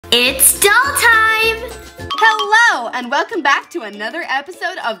It's doll time! Hello, and welcome back to another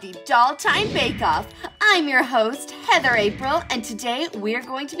episode of the Doll Time Bake Off. I'm your host, Heather April, and today we're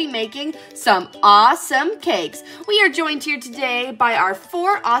going to be making some awesome cakes. We are joined here today by our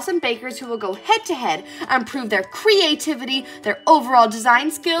 4 awesome bakers who will go head-to-head and prove their creativity, their overall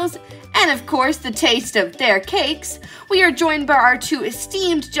design skills, and of course, the taste of their cakes. We are joined by our 2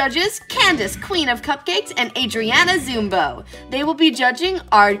 esteemed judges, Candace, Queen of Cupcakes, and Adriana Zumbo. They will be judging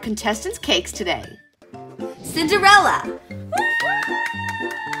our contestants' cakes today. Cinderella,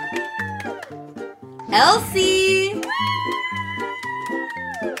 Elsie,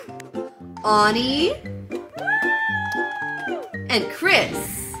 Annie, and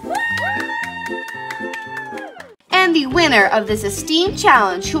Chris. And the winner of this esteemed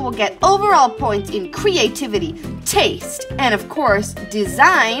challenge, who will get overall points in creativity, taste, and of course,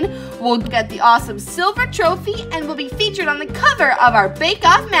 design, will get the awesome silver trophy and will be featured on the cover of our Bake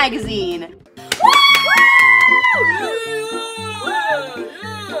Off magazine.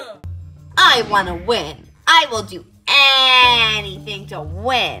 I want to win. I will do anything to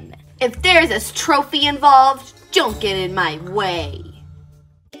win. If there's a trophy involved, don't get in my way.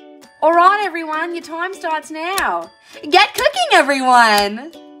 All right, everyone, your time starts now. Get cooking,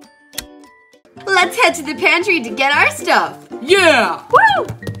 everyone. Let's head to the pantry to get our stuff. Yeah! Woo!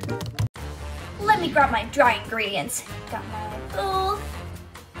 Let me grab my dry ingredients. Got my bowl.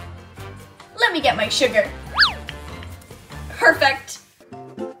 Let me get my sugar. Perfect.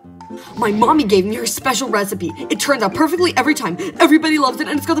 My mommy gave me her special recipe. It turns out perfectly every time. Everybody loves it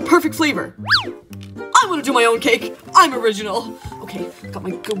and it's got the perfect flavor. I want to do my own cake. I'm original. Okay, got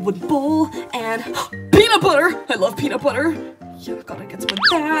my good wooden bowl and peanut butter. I love peanut butter. Yeah, gotta get some of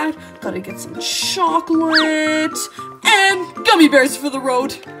that. Gotta get some chocolate and gummy bears for the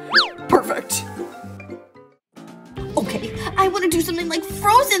road. Perfect. Okay, I want to do something like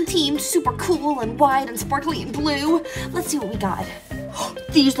Frozen themed, super cool and white and sparkly and blue. Let's see what we got.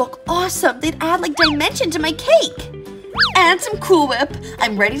 These look awesome. They'd add like dimension to my cake. And some Cool Whip.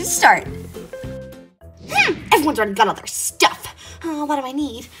 I'm ready to start. Everyone's already got all their stuff. What do I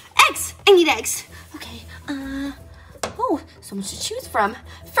need? Eggs. I need eggs. Okay. Oh, so much to choose from.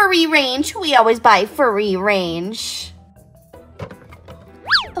 Free range. We always buy free range.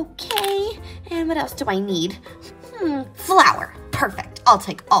 Okay. And what else do I need? Flour. Perfect. I'll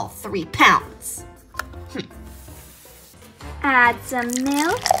take all 3 pounds. Add some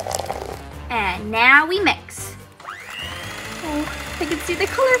milk. And now we mix. Oh, I can see the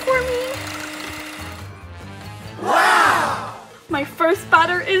color forming. Wow! My first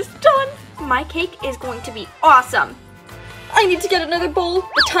batter is done. My cake is going to be awesome. I need to get another bowl.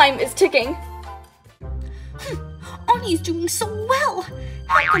 The time is ticking. Annie's doing so well.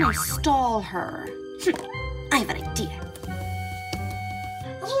 How can I stall her? I have an idea.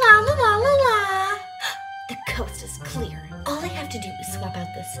 La la la la la. The coast is clear. All I have to do is swap out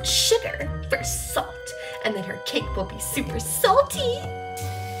this sugar for salt, and then her cake will be super salty.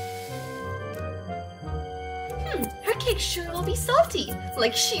 Her cake sure will be salty,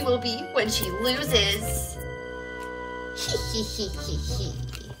 like she will be when she loses. Hee hee hee hee hee.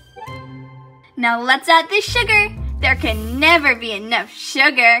 Now let's add the sugar. There can never be enough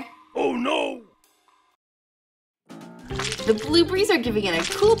sugar. Oh no! The blueberries are giving it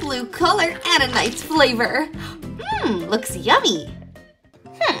a cool blue color and a nice flavor. Looks yummy.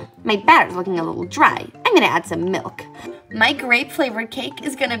 My batter's looking a little dry. I'm gonna add some milk. My grape flavored cake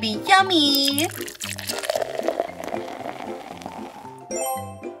is gonna be yummy.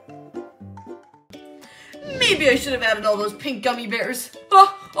 Maybe I should have added all those pink gummy bears.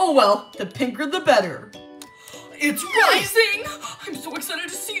 Oh well, the pinker the better. It's rising! I'm so excited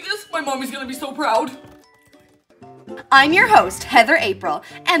to see this. My mommy's gonna be so proud. I'm your host, Heather April,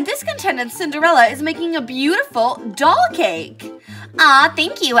 and this contestant, Cinderella, is making a beautiful doll cake. Aw,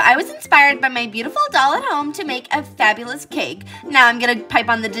 thank you. I was inspired by my beautiful doll at home to make a fabulous cake. Now I'm gonna pipe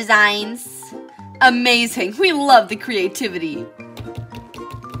on the designs. Amazing. We love the creativity.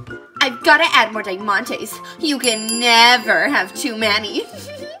 I've gotta add more diamantes. You can never have too many.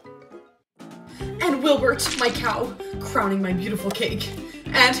 And Wilbert, my cow, crowning my beautiful cake.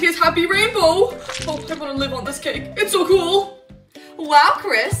 And his happy rainbow. Oh, I want to live on this cake. It's so cool. Wow,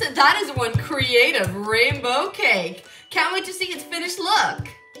 Chris, that is one creative rainbow cake. Can't wait to see its finished look.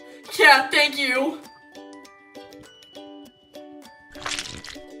 Yeah, thank you.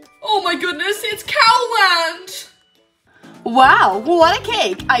 Oh my goodness, it's Cowland! Wow, what a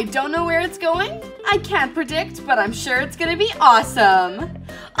cake! I don't know where it's going. I can't predict, but I'm sure it's gonna be awesome.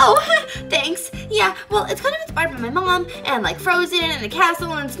 Oh, thanks. Yeah, well, it's kind of inspired by my mom, and like Frozen, and a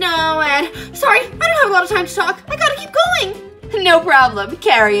castle, and snow, and... Sorry, I don't have a lot of time to talk. I gotta keep going. No problem,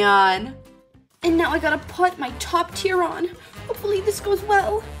 carry on. And now I gotta put my top tier on. Hopefully this goes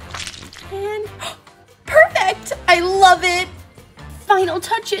well. And perfect! I love it! Final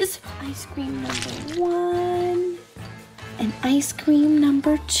touches. Ice cream number 1 and ice cream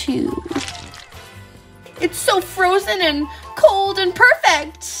number 2. It's so frozen and cold and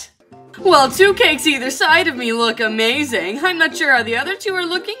perfect. Well, 2 cakes either side of me look amazing. I'm not sure how the other 2 are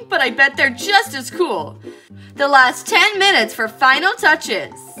looking, but I bet they're just as cool. The last 10 minutes for final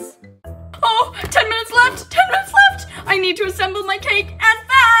touches. Oh, 10 minutes left, 10 minutes left. I need to assemble my cake and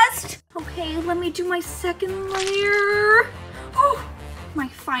fast. Okay, let me do my second layer. Oh, my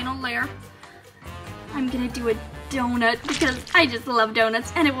final layer. I'm gonna do a donut because I just love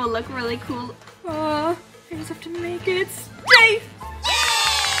donuts and it will look really cool. I just have to make it stay.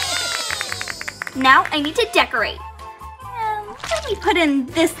 Now I need to decorate. Let me put in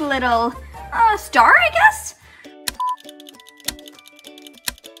this little star, I guess.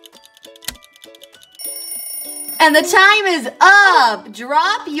 And the time is up.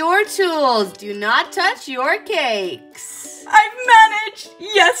 Drop your tools. Do not touch your cakes. I've managed.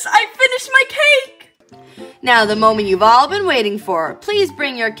 Yes, I finished my cake. Now the moment you've all been waiting for. Please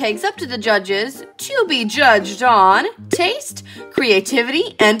bring your cakes up to the judges to be judged on taste,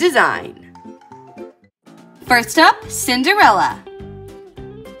 creativity, and design. First up, Cinderella.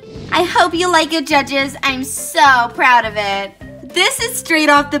 I hope you like it, judges. I'm so proud of it. This is straight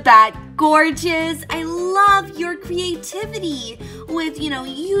off the bat gorgeous. I love your creativity with,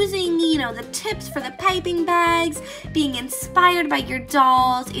 using, the tips for the piping bags, being inspired by your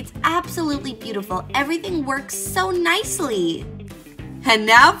dolls. It's absolutely beautiful. Everything works so nicely. And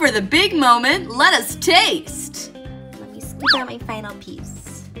now for the big moment, let us taste. Let me scoop out my final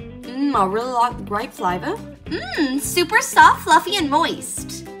piece. I really like the grape flavor. Super soft, fluffy, and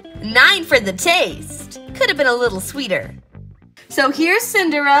moist. 9 for the taste. Could have been a little sweeter. So here's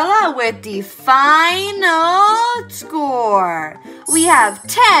Cinderella with the final score. We have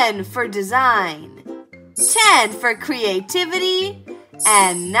 10 for design, 10 for creativity,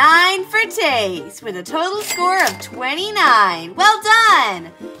 and 9 for taste, with a total score of 29. Well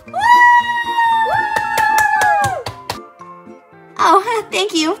done! Woo! Oh,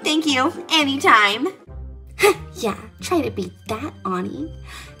 thank you. Anytime. Yeah, try to beat that, Annie.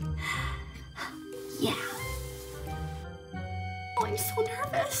 Yeah. Oh, I'm so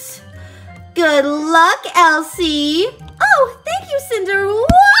nervous. Good luck, Elsie. Oh, thank you, Cinder. Wow!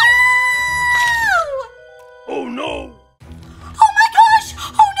 Oh no! Oh my gosh!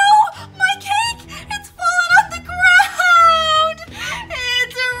 Oh no! My cake! It's fallen on the ground!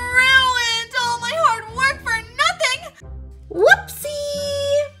 It's ruined! All my hard work for nothing! Whoopsie!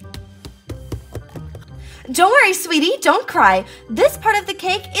 Don't worry, sweetie, don't cry. This part of the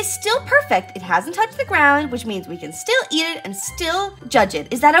cake is still perfect. It hasn't touched the ground, which means we can still eat it and still judge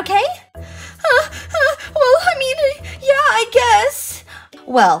it. Is that okay? Yeah, I guess.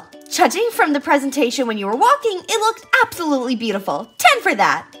 Well, judging from the presentation when you were walking, it looked absolutely beautiful. 10 for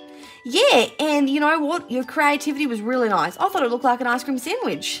that. Yeah, and you know what? Your creativity was really nice. I thought it looked like an ice cream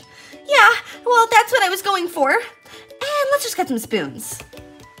sandwich. Yeah, well, that's what I was going for. And let's just get some spoons.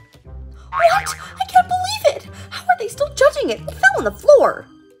 What? I can't believe it! How are they still judging it? It fell on the floor.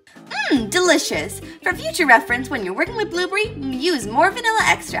 Delicious. For future reference, when you're working with blueberry, use more vanilla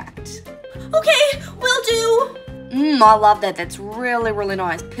extract. Okay, will do. I love that. That's really, really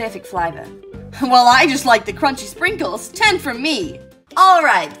nice. Perfect flavor. Well, I just like the crunchy sprinkles. 10 from me. All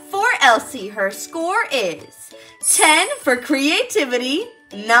right, for Elsie, her score is 10 for creativity,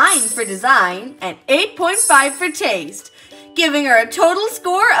 9 for design, and 8.5 for taste, giving her a total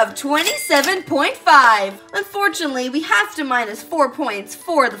score of 27.5. Unfortunately, we have to minus 4 points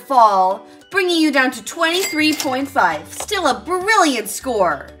for the fall, bringing you down to 23.5. Still a brilliant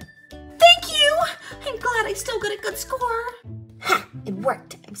score. Thank you! I'm glad I still got a good score. Ha! It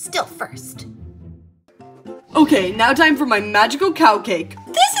worked. I'm still first. Okay, now time for my magical cow cake.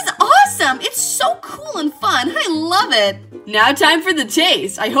 This is awesome! It's so cool and fun. I love it. Now time for the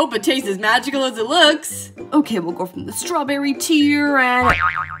taste. I hope it tastes as magical as it looks. Okay, we'll go from the strawberry tier and...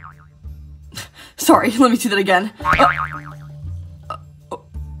 Sorry, let me do that again.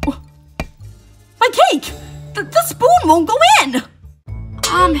 My cake! The spoon won't go in!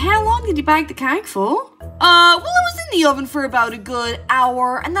 How long did you bake the cake for? Well, it was in the oven for about a good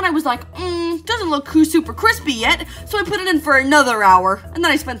hour, and then I was like, doesn't look super crispy yet, so I put it in for another hour, and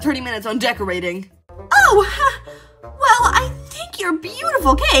then I spent 30 minutes on decorating. Oh, well, I think your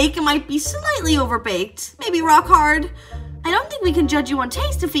beautiful cake might be slightly overbaked. Maybe rock hard. I don't think we can judge you on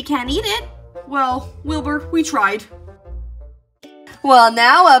taste if we can't eat it. Well, Wilbur, we tried. Well,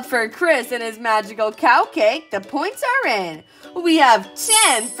 now up for Chris and his magical cow cake. The points are in. We have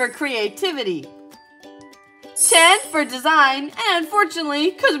 10 for creativity, 10 for design, and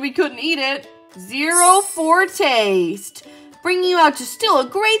unfortunately, because we couldn't eat it, 0 for taste, bringing you out to still a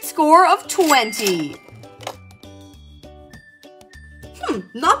great score of 20.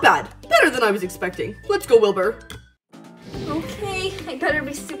 Not bad. Better than I was expecting. Let's go, Wilbur. Okay, I better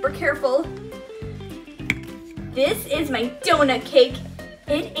be super careful. This is my donut cake.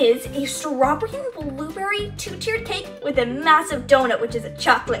 It is a strawberry and blueberry two-tiered cake with a massive donut, which is a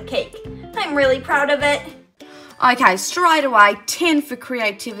chocolate cake. I'm really proud of it. Okay, straight away, 10 for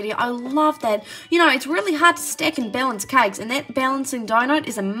creativity. I love that. You know, it's really hard to stack and balance cakes, and that balancing donut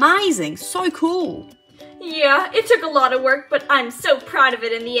is amazing. So cool. Yeah, it took a lot of work, but I'm so proud of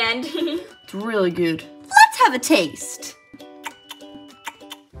it in the end. It's really good. Let's have a taste.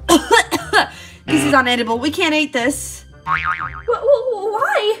 This is unedible. We can't eat this.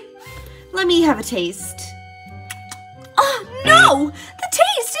 Why? Let me have a taste. Oh, no! The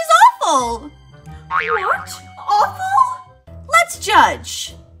taste is awful! What? Awful? Let's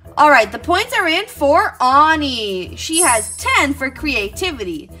judge. All right, the points are in for Annie. She has 10 for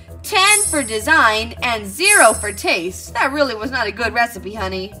creativity, 10 for design, and 0 for taste. That really was not a good recipe,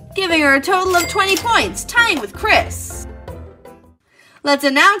 honey. Giving her a total of 20 points, tying with Chris. Let's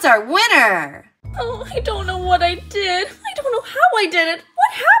announce our winner. Oh, I don't know what I did. I don't know how I did it.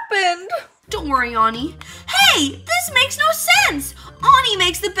 What happened? Don't worry, Annie. Hey, this makes no sense. Annie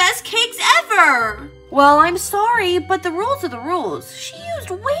makes the best cakes ever. Well, I'm sorry, but the rules are the rules. She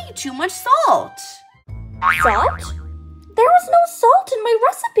used way too much salt. Salt? There was no salt in my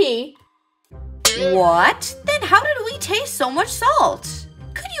recipe. What? Then how did we taste so much salt?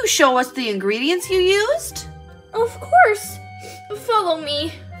 Could you show us the ingredients you used? Of course. Follow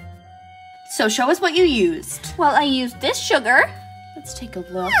me. So show us what you used. Well, I used this sugar. Let's take a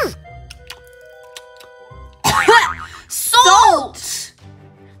look. Salt!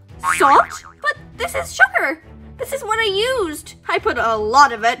 Salt? But this is sugar. This is what I used. I put a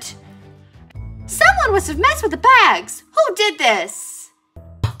lot of it. Someone must have messed with the bags. Who did this?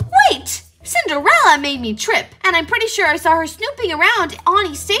 Wait! Cinderella made me trip, and I'm pretty sure I saw her snooping around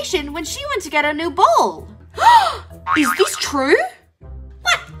Annie's station when she went to get a new bowl. Is this true?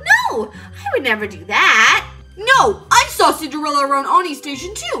 What? No! I would never do that. No, I saw Cinderella around Annie's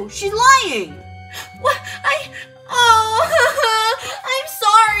station too. She's lying. What? I'm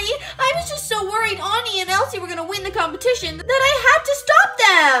sorry. I was just so worried Annie and Elsie were gonna win the competition that I had to stop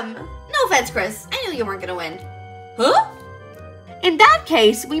them. No offense, Chris. I knew you weren't gonna win. Huh? In that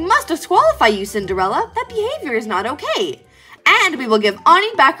case, we must disqualify you, Cinderella. That behavior is not okay. And we will give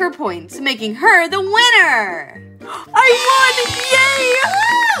Annie back her points, making her the winner. I won!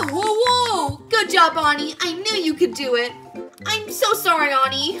 Yay! Whoa, whoa! Good job, Annie. I knew you could do it. I'm so sorry,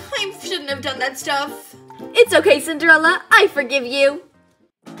 Annie. I shouldn't have done that stuff. It's okay, Cinderella. I forgive you.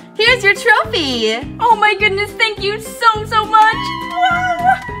 Here's your trophy. Oh my goodness, thank you so much.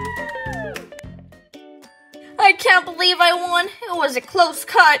 Wow. I can't believe I won. It was a close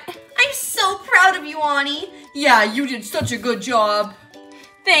cut. I'm so proud of you, Annie. Yeah, you did such a good job.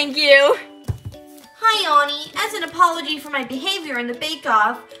 Thank you. Hi, Annie. As an apology for my behavior in the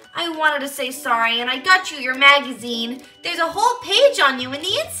bake-off, I wanted to say sorry and I got you your magazine. There's a whole page on you in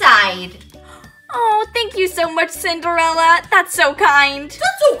the inside. Oh, thank you so much, Cinderella. That's so kind.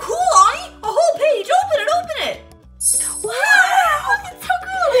 That's so cool, Annie. A whole page. Open it. Wow, that's so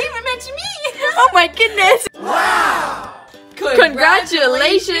cool. They even mentioned me. Oh my goodness. Wow!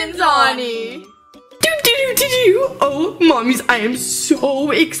 Congratulations, Annie. Oh, mommies, I am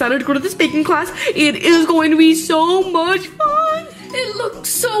so excited to go to this baking class. It is going to be so much fun. It looks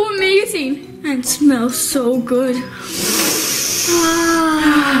so amazing and smells so good.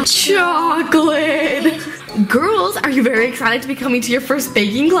 Chocolate. Girls, are you very excited to be coming to your first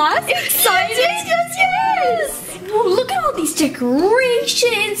baking class? Excited? Yes. Oh, look at all these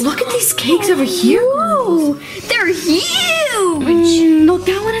decorations. Look at these cakes over here. Whoa, they're huge. Look,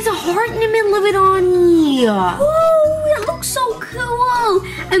 that one has a heart in the middle of it, Annie. Oh, it looks so cool.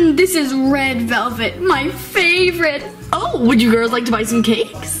 And this is red velvet, my favorite. Oh, would you girls like to buy some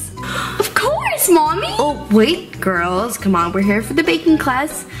cakes? Of course, Mommy. Oh, wait, girls, come on, we're here for the baking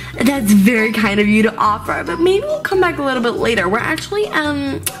class. That's very kind of you to offer, but maybe we'll come back a little bit later. We're actually,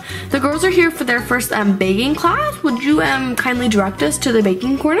 the girls are here for their first baking class. Would you kindly direct us to the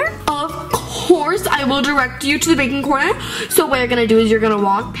baking corner? Of course, I will direct you to the baking corner. So what you're gonna do is you're gonna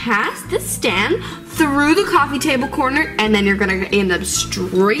walk past this stand, through the coffee table corner, and then you're gonna end up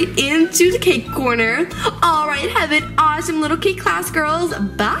straight into the cake corner. All right, have an awesome little cake class, girls.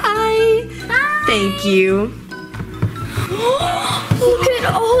 Bye. Bye. Thank you. Look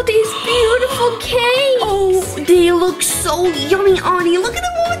at all these beautiful cakes. Oh, they look so yummy, Annie. Look at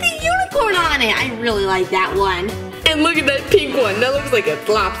the one with the unicorn on it. I really like that one. And look at that pink one. That looks like it's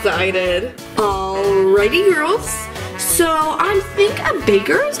lopsided. Alrighty, girls. So I think a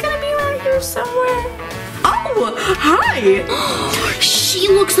baker is gonna be around here somewhere. Oh, hi. She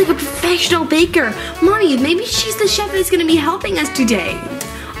looks like a professional baker. Mommy, maybe she's the chef that's gonna be helping us today.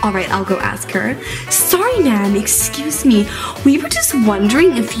 All right, I'll go ask her. Sorry, ma'am, excuse me. We were just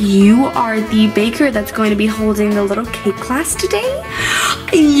wondering if you are the baker that's going to be holding the little cake class today?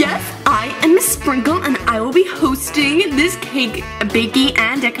 Yes, I am Miss Sprinkle, and I will be hosting this cake baking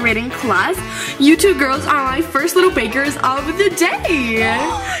and decorating class. You two girls are my first little bakers of the day.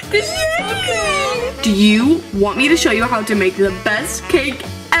 This is amazing. Do you want me to show you how to make the best cake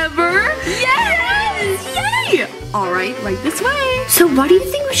ever? Yes! Yay! All right, right this way. So what do you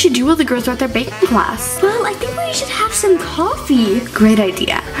think we should do while the girls are at their baking class? Well, I think we should have some coffee. Great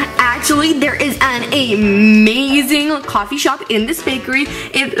idea. Actually, there is an amazing coffee shop in this bakery.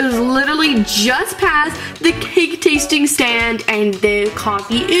 It is literally just past the cake tasting stand, and the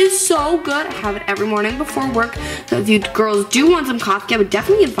coffee is so good. I have it every morning before work. So if you girls do want some coffee, I would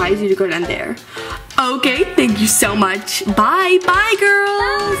definitely advise you to go down there. Okay, thank you so much. Bye. Bye,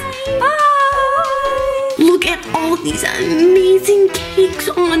 girls. Bye. Bye. Look at all these amazing cakes,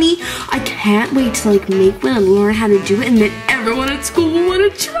 Annie. I can't wait to make one and learn how to do it, and then everyone at school will want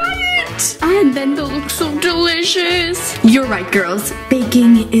to try it. And then they'll look so delicious. You're right, girls.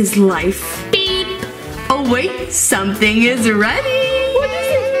 Baking is life. Beep. Oh wait, something is ready. What is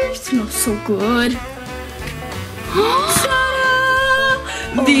it? It smells so good. Ta-da!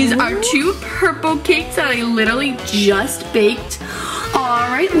 These are 2 purple cakes that I literally just baked. All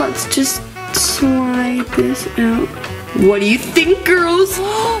right, let's just slide this out. What do you think, girls?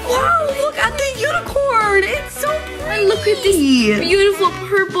 Wow, look at the unicorn. It's so pretty. And look at this beautiful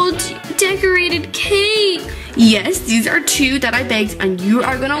purple decorated cake. Yes, these are 2 that I baked, and you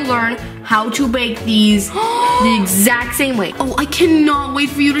are gonna learn how to bake these the exact same way. Oh, I cannot wait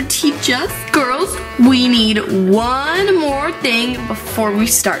for you to teach us. Girls, we need one more thing before we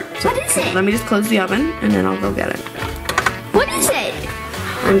start. So What is it? let me just close the oven, and then I'll go get it. What is it?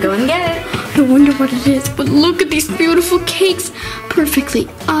 I'm going to get it. I wonder what it is, but look at these beautiful cakes. Perfectly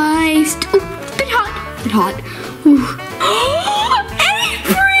iced. Oh, bit hot. Bit hot. Ooh.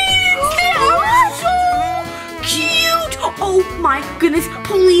 Aprons! They are so cute! Oh my goodness,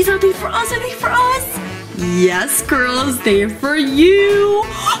 please, are they for us? Are they for us? Yes, girls, they're for you.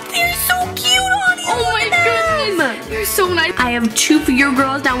 They're so cute, Annie. Oh my goodness. They're so nice. I have 2 for your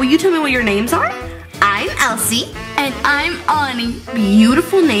girls. Now, will you tell me what your names are? I'm Elsie. And I'm Annie.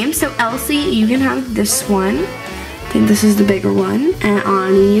 Beautiful name. So Elsie, you can have this one. I think this is the bigger one. And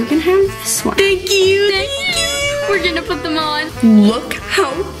Annie, you can have this one. Thank you. Thank you. We're gonna put them on. Look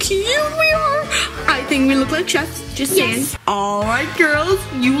how cute we are. I think we look like chefs. Just saying. All right, girls.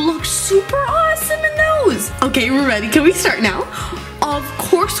 You look super awesome in those. Okay, we're ready. Can we start now? Of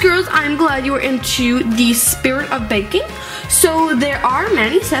course, girls, I'm glad you were into the spirit of baking. So there are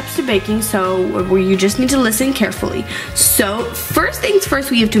many steps to baking, so you just need to listen carefully. So first things first,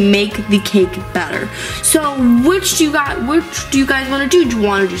 we have to make the cake better. So which do you guys want to do? Do you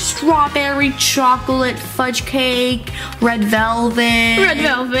want to do strawberry, chocolate, fudge cake, red velvet? Red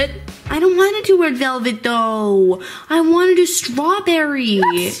velvet. I don't want to do red velvet though. I want to do strawberry.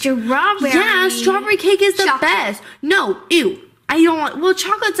 Strawberry. Yeah, strawberry cake is the best. No, ew. I don't want, well,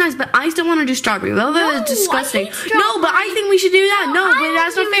 chocolate's nice, but I still want to do strawberry. Velvet is disgusting. No, but I think we should do that. No, but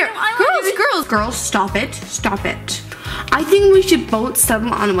that's not fair. Girls, stop it. Stop it. I think we should both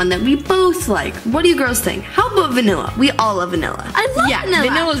settle on one that we both like. What do you girls think? How about vanilla? We all love vanilla. I love vanilla. Yeah,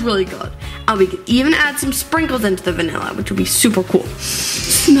 vanilla's really good. And we could even add some sprinkles into the vanilla, which would be super cool.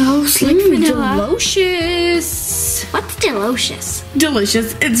 Smells like vanilla. Delicious. What's delicious?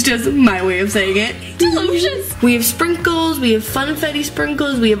 Delicious. It's just my way of saying it. Delicious. We have sprinkles, we have funfetti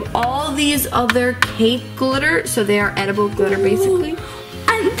sprinkles, we have all these other cake glitter, so they are edible glitter basically.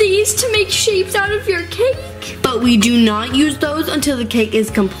 And these to make shapes out of your cake. But we do not use those until the cake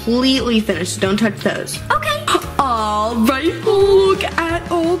is completely finished, so don't touch those. Okay. Alright, look at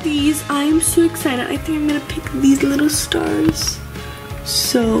all these. I'm so excited. I think I'm gonna pick these little stars.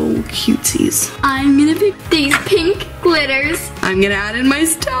 So cutesies. I'm gonna pick these pink glitters. I'm gonna add in my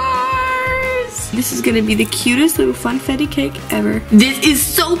stars. This is gonna be the cutest little funfetti cake ever. This is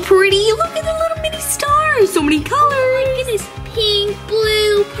so pretty. Look at the little mini stars. So many colors. Look at this pink,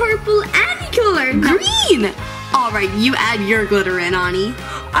 blue, purple, and color. Green. All right, you add your glitter in, Annie.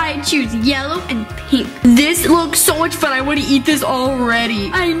 I choose yellow and pink. This looks so much fun. I want to eat this already.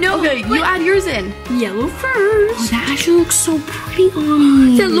 I know. Okay, you add yours in. Yellow first. Oh, that actually looks so pretty on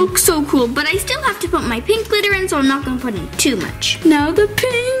me. That looks so cool, but I still have to put my pink glitter in, so I'm not gonna put in too much. Now the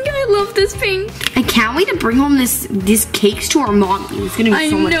pink. I love this pink. I can't wait to bring home these cakes to our mommy. It's gonna be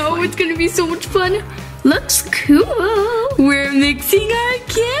so much fun. I know, it's gonna be so much fun. Looks cool. We're mixing our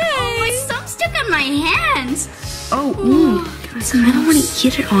cake. Oh, my stuff's stuck on my hands. Oh, I don't want to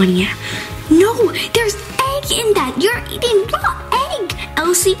eat it on you. No, there's egg in that. You're eating raw egg.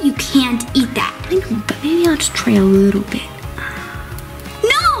 Elsie, you can't eat that. I know, but maybe I'll just try a little bit.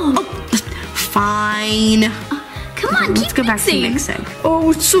 No. Oh, fine. Come on, let's go back to mixing.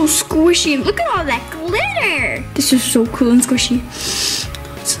 Oh, it's so squishy. Look at all that glitter. This is so cool and squishy.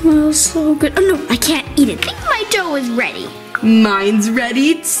 It smells so good. Oh no, I can't eat it. I think my dough is ready. Mine's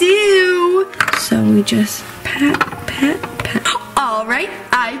ready too. So we just pat. All right,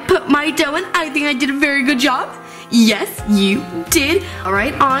 I put my dough in. I think I did a very good job. Yes, you did. All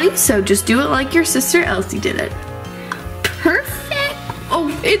right, Annie, so just do it like your sister Elsie did it. Perfect. Oh,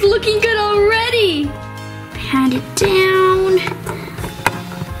 it's looking good already. Pat it down.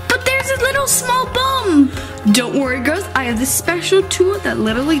 But there's a little small bump. Don't worry, girls. I have this special tool that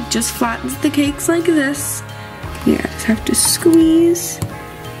literally just flattens the cakes like this. You guys have to squeeze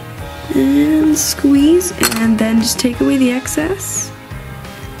and squeeze and then just take away the excess.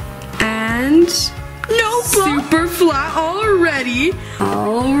 And no bump. Super flat already.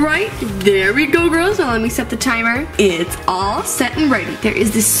 All right, there we go, girls. Now let me set the timer. It's all set and ready. There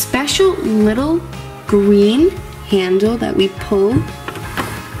is this special little green handle that we pull,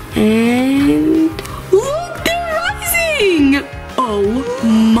 and look, they're rising! Oh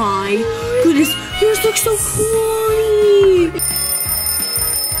my goodness, yours looks so cool!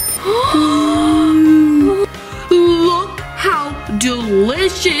 Look how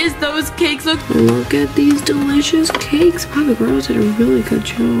delicious those cakes look! Look at these delicious cakes. Wow, the girls did a really good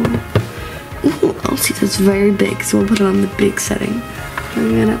job. Ooh, Elsie, that's very big, so we'll put it on the big setting.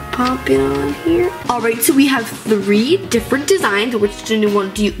 I'm gonna pop it on here. All right, so we have 3 different designs. Which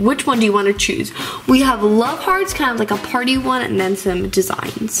one do you want to choose? We have love hearts, kind of like a party one, and then some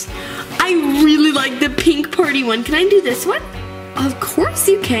designs. I really like the pink party one. Can I do this one? Of course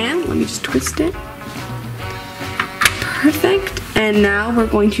you can. Let me just twist it. Perfect. And now we're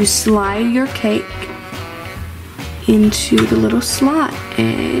going to slide your cake into the little slot,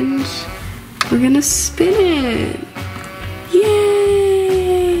 and we're gonna spin it. Yay!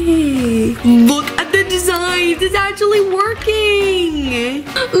 Look at the designs! It's actually working!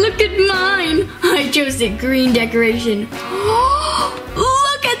 Look at mine! I chose the green decoration.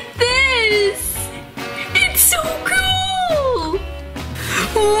 Look at this! It's so cool!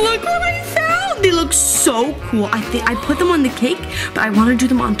 Look what I found! They look so cool. I think I put them on the cake, but I want to do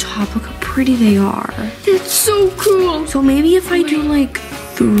them on top. Look how pretty they are. It's so cool. So maybe if I do like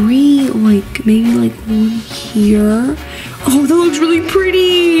 3, like maybe like 1 here. Oh, that looks really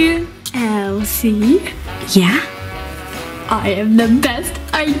pretty. Elsie? Yeah? I have the best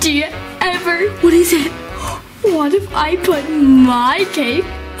idea ever. What is it? What if I put my cake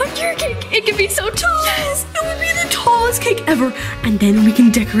on your cake? It could be so tall. Yes, it would be the tallest cake ever. And then we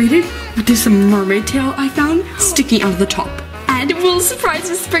can decorate it with this mermaid tail I found sticking out of the top. And we'll surprise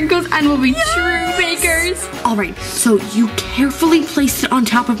with sprinkles and we'll be true bakers. All right, so you carefully place it on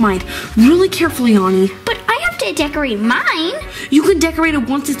top of mine. Really carefully, Annie. But I have to decorate mine. You can decorate it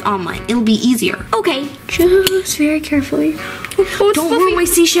once it's on mine. It'll be easier. Okay, just very carefully. Oh, don't ruin my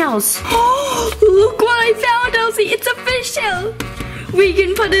seashells. Oh, look what I found, Elsie. It's a fish shell. We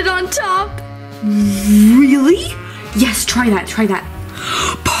can put it on top. Really? Yes, try that, try that.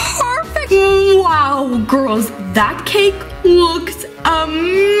 Perfect. Wow, girls, that cake looks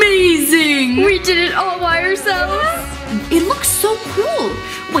amazing. We did it all by ourselves. It looks so cool.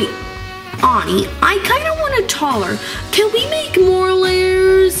 Wait, Annie, I kind of want it taller. Can we make more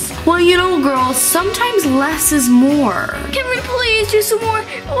layers? Well, you know, girls, sometimes less is more. Can we please do some more?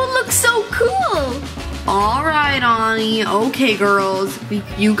 It will look so cool. All right, Annie. Okay, girls.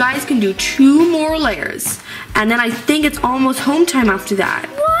 You guys can do 2 more layers. And then I think it's almost home time after that.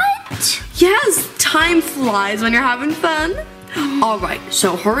 What? Yes, time flies when you're having fun. All right,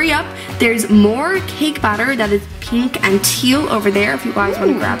 so hurry up. There's more cake batter that is pink and teal over there if you guys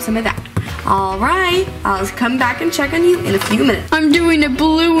want to grab some of that. All right, I'll come back and check on you in a few minutes. I'm doing a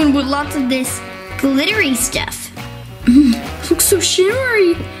blue one with lots of this glittery stuff. This looks so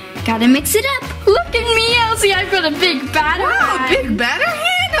shimmery. Gotta mix it up. Look at me, Elsie. I've got a big batter hand. Big batter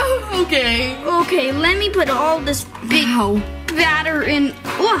hand? Oh, okay. Okay, let me put all this big batter in.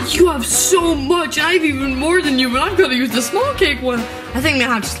 You have so much. I have even more than you, but I've got to use the small cake one. I think I'm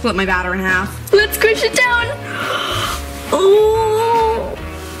gonna have to split my batter in half. Let's squish it down. Oh.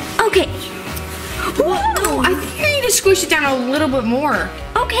 Okay. Well, no, I think you need to squish it down a little bit more.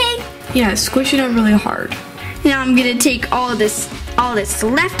 Okay. Yeah, squish it down really hard. Now I'm gonna take all this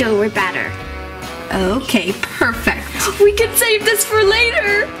leftover batter. Okay, perfect. We can save this for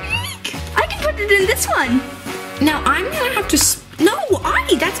later. I can put it in this one. Now I'm gonna have to. No,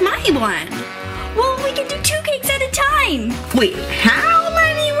 Ani, that's my one. Well, we can do 2 cakes at a time. Wait, how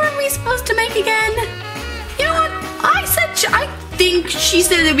many were we supposed to make again? You know what? I think she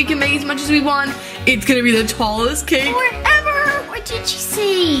said that we can make as much as we want. It's gonna be the tallest cake. Or ever. What did she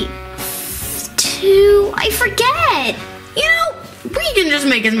say? 2. I forget. You know, we can just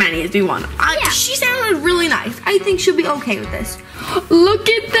make as many as we want. Yeah. She sounded really nice. I think she'll be okay with this. Look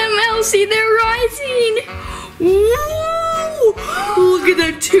at them, Elsie. They're rising. Whoa! Look at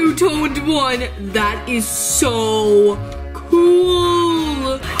that two-toned one. That is so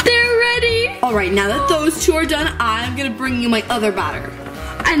cool. They're ready. All right, now that those 2 are done, I'm gonna bring you my other batter.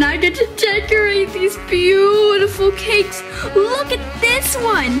 And I get to decorate these beautiful cakes. Look at this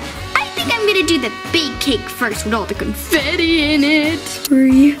one. I think I'm gonna do the big cake first with all the confetti in it.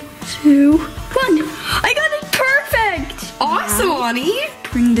 3, 2, 1. I got it perfect. Awesome, Now, Ani.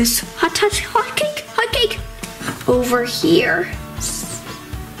 bring this hot cake over here.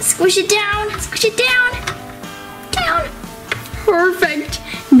 Squish it down, down. Perfect.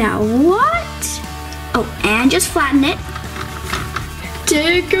 Now what? Oh, and just flatten it.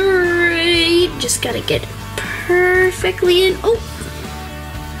 Decorate. Just gotta get perfectly in. Oh,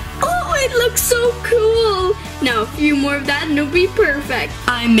 it looks so cool. Now a few more of that and it'll be perfect.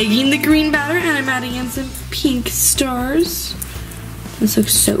 I'm making the green batter and I'm adding in some pink stars. This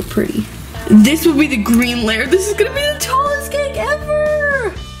looks so pretty. This will be the green layer. This is gonna be the tallest cake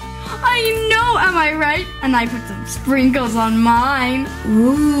ever. I know, am I right? And I put some sprinkles on mine.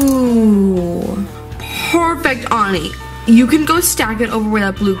 Ooh. Perfect, Ani. You can go stack it over where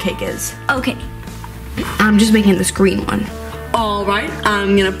that blue cake is. Okay. I'm just making this green one. All right,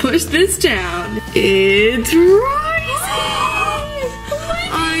 I'm gonna push this down. It's rising.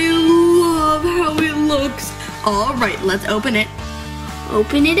 I love how it looks. All right, let's open it.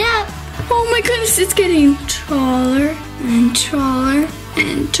 Open it up. Oh my goodness, it's getting taller and taller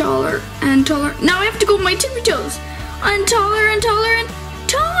and taller and taller. Now I have to go with my tippy toes. And taller and taller and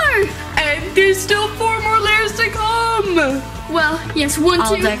taller. And there's still 4 more layers to come. Well, yes, 1,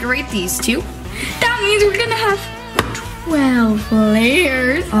 I'll 2. decorate these 2. That means we're gonna have 12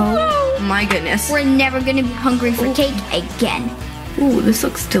 layers. Oh my goodness. We're never gonna be hungry for cake again. Ooh, this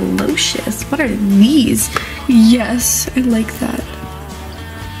looks delicious. What are these? Yes, I like that.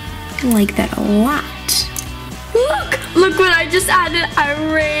 I like that a lot. Look what I just added, a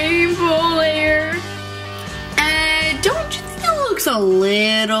rainbow layer. And don't you think it looks a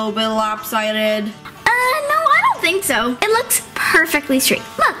little bit lopsided? No, I don't think so. It looks perfectly straight.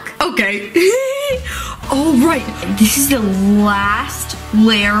 Look. Okay. All right, this is the last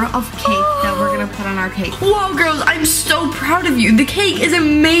layer of cake that we're gonna put on our cake. Wow, girls, I'm so proud of you. The cake is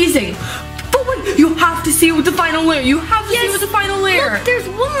amazing. But wait, you have to see it with the final layer. You have to see it with the final layer. Look, there's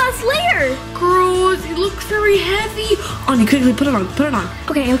one last layer. Girls, it looks very heavy. Ani, quickly put it on. Put it on.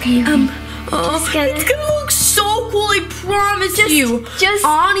 Okay. It's gonna look so cool. I promise you. Just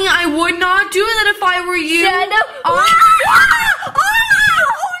Ani, I would not do that if I were you. Yeah, no. Oh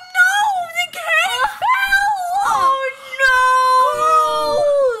no, the cake fell. Oh no.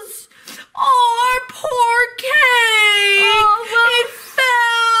 Oh, our poor cake. Oh, well. It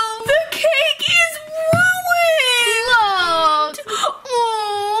fell. The cake is ruined. Look.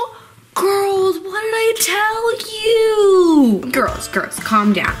 Oh, girls, what did I tell you? Girls,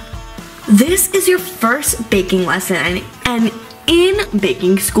 calm down. This is your first baking lesson, and in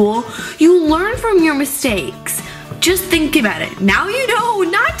baking school, you learn from your mistakes. Just think about it. Now you know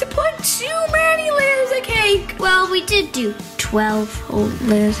not to put too many layers of cake. Well, we did do 12 whole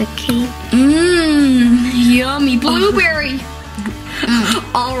layers of cake. Yummy blueberry.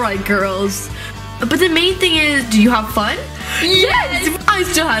 All right, girls. But the main thing is, do you have fun? Yes. I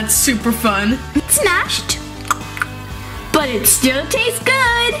still had super fun. It's mashed, but it still tastes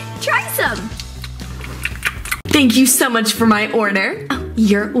good. Try some. Thank you so much for my order. Oh,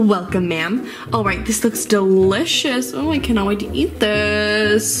 you're welcome, ma'am. All right, this looks delicious. Oh, I cannot wait to eat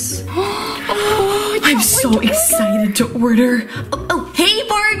this. Oh, I'm so excited to order. Oh, hey,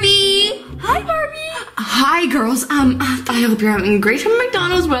 Barbie. Hi, Barbie. Hi, girls. I hope you're having a great time at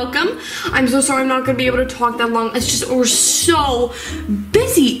McDonald's. Welcome. I'm so sorry I'm not gonna be able to talk that long. It's just we're so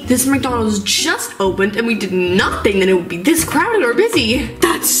busy. This McDonald's just opened, and we did not think that it would be this crowded or busy.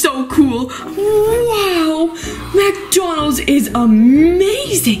 That's That's so cool. Wow, McDonald's is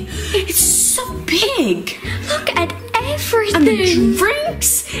amazing. It's so big. Look at everything. And the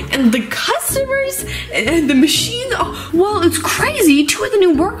drinks, and the customers, and the machine. Oh, well, it's crazy. 2 of the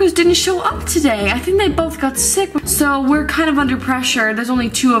new workers didn't show up today. I think they both got sick, so we're kind of under pressure. There's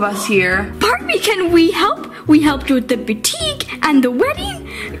only 2 of us here. Barbie, can we help? We helped with the boutique and the wedding.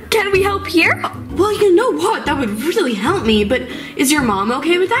 Can we help here? Well, you know what? That would really help me, but is your mom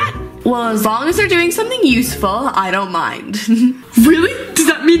okay with that? Well, as long as they're doing something useful, I don't mind. Really? Does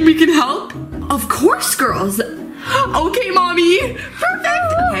that mean we can help? Of course, girls. Okay, Mommy.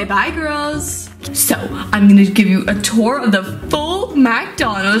 Perfect. Okay, bye, girls. So, I'm gonna give you a tour of the full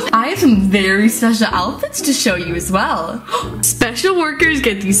McDonald's. I have some very special outfits to show you as well. Special workers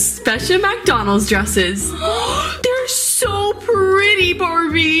get these special McDonald's dresses. They're so pretty,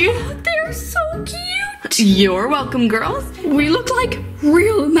 Barbie. They're so cute. You're welcome, girls. We look like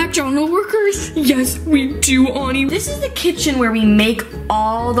real McDonald's workers. Yes, we do, Annie. This is the kitchen where we make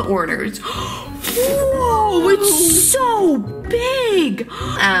all the orders. Whoa, it's so big.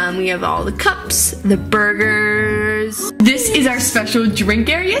 We have all the cups, the burgers. This is our special drink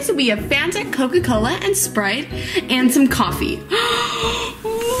area. So we have Fanta, Coca-Cola, and Sprite, and some coffee.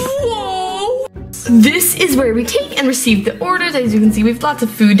 Whoa. This is where we take and receive the orders. As you can see, we have lots of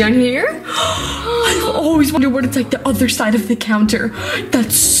food down here. I've always wondered what it's like the other side of the counter.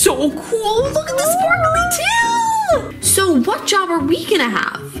 That's so cool. Look at the sparkly tail. So what job are we gonna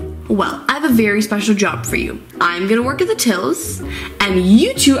have? Well, I have a very special job for you. I'm gonna work at the tills, and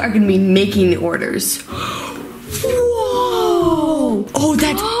you 2 are gonna be making the orders. Whoa! Oh,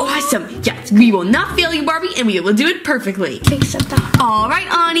 that's awesome. Yes, we will not fail you, Barbie, and we will do it perfectly. Except that. All right,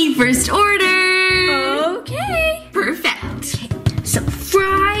 Annie, first order. Okay. Perfect. So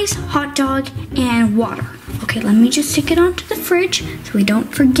fries, hot dog, and water. Okay, let me just stick it onto the fridge so we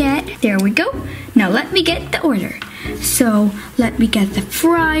don't forget. There we go. Now let me get the order. So let me get the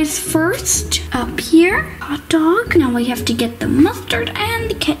fries first. Up here, hot dog. Now we have to get the mustard and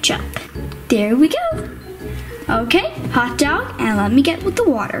the ketchup. There we go. Okay, hot dog, and let me get with the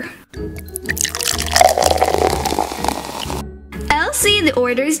water. Elsie, the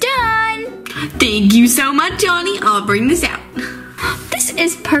order's done. Thank you so much, Johnny. I'll bring this out. This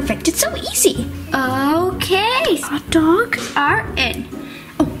is perfect. It's so easy. Okay, hot dogs are in.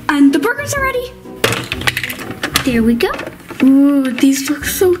 Oh, and the burgers are ready. There we go. Ooh, these look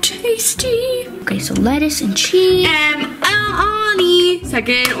so tasty. Okay, so lettuce and cheese. Annie,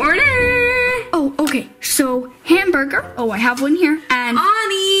 second order. Oh, okay. So hamburger. Oh, I have one here. And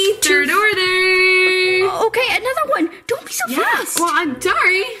Annie, third order. okay, another one. Don't be so fast. Well, I'm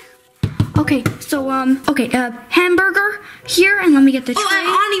sorry. Okay, so hamburger here, and let me get the tray.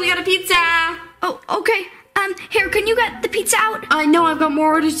 Oh, Annie, we got a pizza. Oh, okay. Here, can you get the pizza out? No, I've got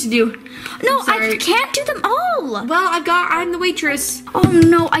more orders to do. No, I can't do them all. Well, I'm the waitress. Oh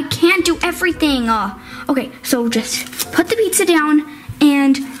no, I can't do everything. Okay, so just put the pizza down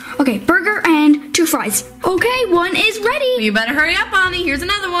and okay, burger and 2 fries. Okay, one is ready. You better hurry up, Annie. Here's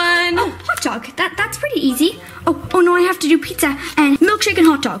another one. Oh, hot dog. That's pretty easy. Oh no, I have to do pizza and milkshake and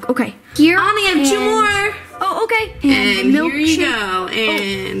hot dog. Okay, here. Annie, I have 2 more. Oh, okay. And here you go.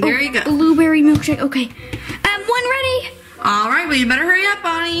 And there you go. Blueberry milkshake. Okay. One ready. All right, well, you better hurry up,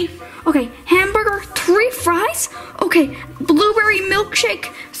 Bonnie. Okay, hamburger, 3 fries. Okay, blueberry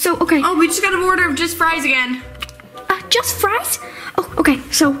milkshake. So, okay. Oh, we just got an order of just fries again. Just fries? Oh, okay,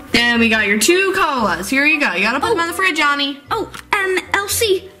 so. And we got your 2 colas. Here you go. You gotta put them on the fridge, Annie. Oh,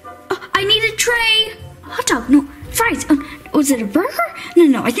 Elsie, I need a tray. Hot dog, no, fries. Was it a burger?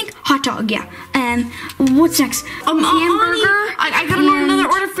 No, I think hot dog, yeah. What's next? Hamburger. Annie, I got another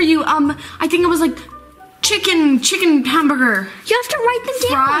order for you. I think it was like chicken hamburger. You have to write them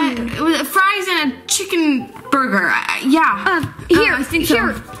down. It was fries and a chicken burger. Yeah. Here. I think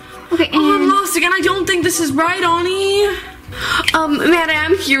here. so. Okay. And I'm lost again. I don't think this is right, Annie.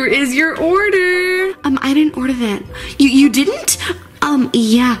 Madam, here is your order. I didn't order that. You didn't?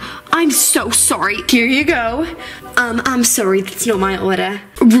 Yeah. I'm so sorry. Here you go. I'm sorry. That's not my order.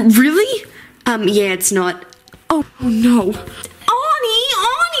 Really? Yeah, it's not. Oh no. Annie,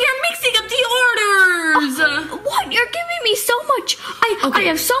 you're mixing up the orders. What? You're giving me so much. I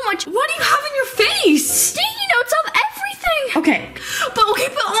have so much. What do you have in your face? Sticky notes of everything. Okay, but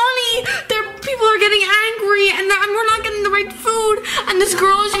Annie, people are getting angry, and we're not getting the right food. And this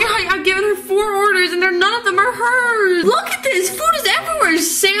girl is here. I've given her 4 orders, and none of them are hers. Look at this. Food is everywhere.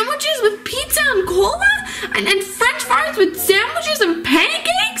 Sandwiches with pizza and cola, and French fries with sandwiches and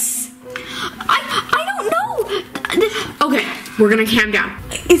pancakes. I don't know. Okay, we're gonna calm down.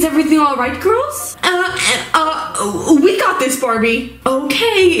 Is everything all right, girls? We got this, Barbie.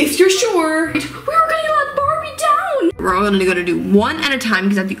 Okay, if you're sure. We were gonna let Barbie down. We're all gonna do one at a time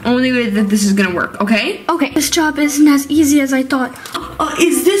because that's the only way that this is gonna work, okay? Okay, this job isn't as easy as I thought.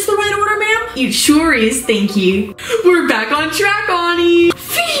 Is this the right order, ma'am? It sure is, thank you. We're back on track, Annie.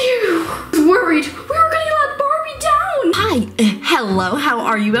 Phew! I was worried. We were gonna let Barbie down. Hi, hello, how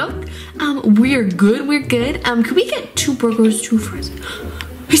are you both? We're good, could we get 2 burgers, 2 fries?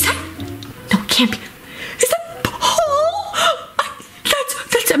 Is that, no, it can't be. Is that Paul?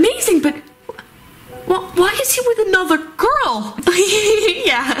 That's amazing, but why is he with another girl?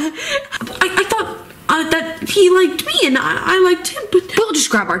 Yeah, I thought that he liked me and I liked him, but we'll just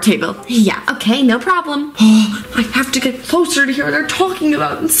grab our table. Yeah, okay, no problem. Oh, I have to get closer to hear what they're talking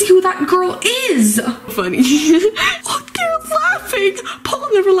about and see who that girl is. Funny. Oh, they're laughing. Paul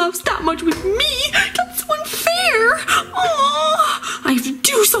never laughs that much with me. That's so unfair. Oh, I have to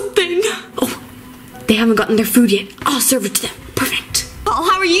do something. Oh, they haven't gotten their food yet. I'll serve it to them. Perfect. Paul,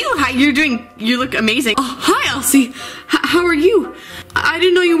 how are you? Hi, you're doing, you look amazing. Oh, hi, Elsie. How are you? I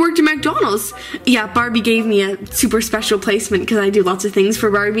didn't know you worked at McDonald's. Yeah, Barbie gave me a super special placement because I do lots of things for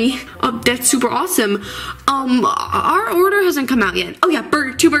Barbie. Oh, that's super awesome. Our order hasn't come out yet. Oh yeah,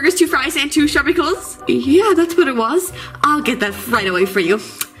 2 burgers, 2 fries, and 2 strawberry colas. Yeah, that's what it was. I'll get that right away for you.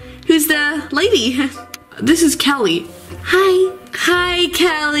 Who's the lady? This is Kelly. Hi. Hi,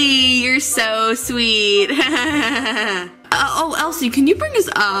 Kelly. You're so sweet. Oh, Elsie, can you bring us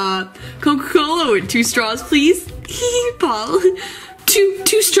Coca-Cola with 2 straws, please? Paul. 2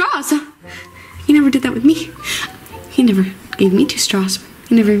 straws. He never did that with me. He never gave me 2 straws.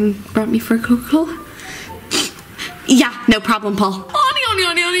 He never even brought me for a Coca-Cola. Yeah, no problem, Paul.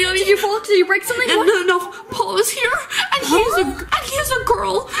 Annie. Did you fall? Did you break something? No. Paul is here, and he has a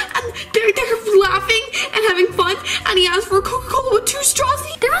girl, and they're laughing and having fun, and he asked for a Coca-Cola with 2 straws.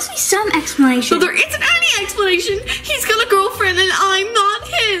 There must be some explanation. No, there isn't any explanation. He's got a girlfriend, and I'm not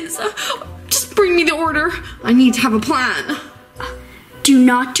his. Just bring me the order. I need to have a plan. Do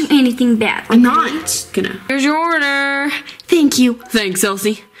not do anything bad. I'm not gonna. Here's your order. Thank you. Thanks,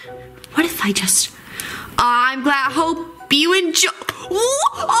 Elsie. What if I just... I'm glad. Hope you enjoy...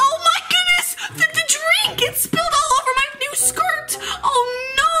 Oh my goodness! The drink! It spilled all over my new skirt! Oh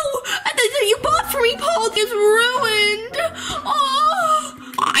no! That you bought for me, Paul, is ruined! Oh!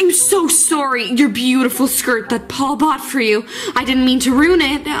 I'm so sorry. Your beautiful skirt that Paul bought for you. I didn't mean to ruin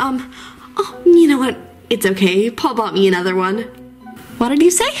it. Oh, you know what? It's okay. Paul bought me another one. What did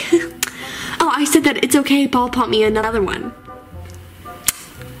you say? Oh, I said that it's okay. Paul bought me another one.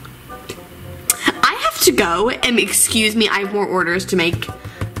 I have to go, and excuse me, I have more orders to make.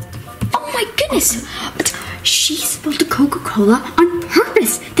 Oh my goodness! She spilled the Coca-Cola on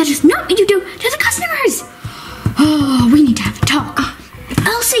purpose. That is not what you do to the customers. Oh, we need to have a talk.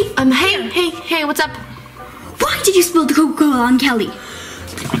 Elsie! Hey, what's up? Why did you spill the Coca-Cola on Kelly?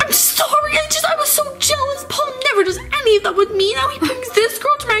 I'm sorry, I was so jealous. Paul never does any of that with me. Now he brings this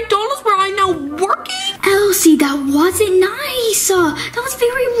girl to McDonald's where I'm now working. Elsie, that wasn't nice. That was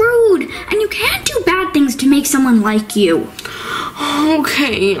very rude. And you can't do bad things to make someone like you.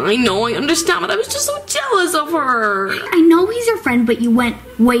 Okay, I know, I understand, but I was just so jealous of her. I know he's your friend, but you went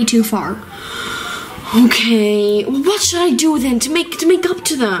way too far. Okay, what should I do then to make up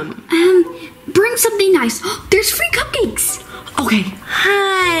to them? Bring something nice. There's free cupcakes. Okay.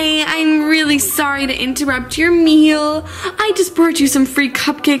 Hi, I'm really sorry to interrupt your meal. I just brought you some free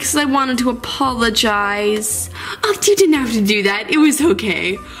cupcakes and I wanted to apologize. Oh, you didn't have to do that. It was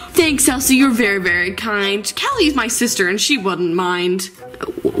okay. Thanks, Elsie. You're very, very kind. Kelly's my sister and she wouldn't mind.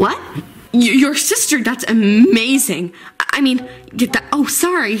 What? Your sister? That's amazing. I mean, get that. Oh,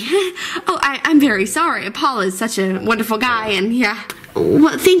 sorry. Oh, I'm very sorry. Paul is such a wonderful guy and yeah.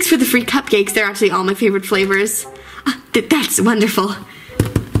 Well, thanks for the free cupcakes. They're actually all my favorite flavors. That's wonderful.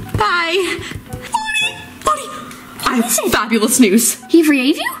 Bye. Bonnie, I have fabulous news. He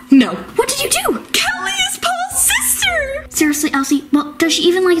forgave you? No. What did you do? Kelly is Paul's sister. Seriously, Elsie? Well, does she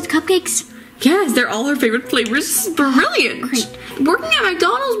even like his cupcakes? Yes, they're all her favorite flavors. Brilliant. Great. Working at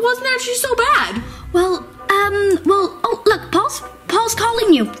McDonald's wasn't actually so bad. Well, oh, look, Paul's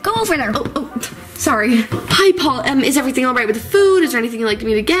calling you. Go over there. Oh, sorry. Hi, Paul. Is everything all right with the food? Is there anything you'd like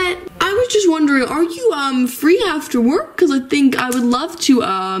me to get? I was just wondering, are you, free after work? Because I think I would love to,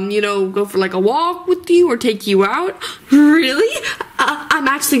 go for, like, a walk with you or take you out. Really? I'm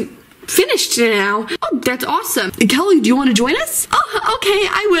actually finished now. Oh, that's awesome. Kelly, do you want to join us? Oh, okay,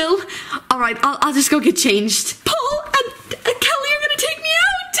 I will. All right, I'll just go get changed. Paul and Kelly are going to take me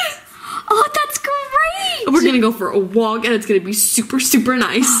out. Oh, that's great. We're going to go for a walk, and it's going to be super, super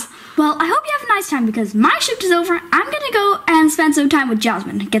nice. Well, I hope you have a nice time because my shift is over. I'm gonna go and spend some time with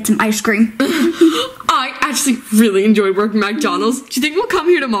Jasmine, get some ice cream. I actually really enjoyed working at McDonald's. Do you think we'll come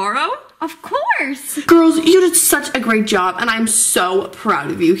here tomorrow? Of course. Girls, you did such a great job, and I'm so proud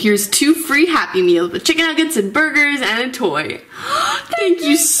of you. Here's 2 free Happy Meals with chicken nuggets and burgers and a toy. Thank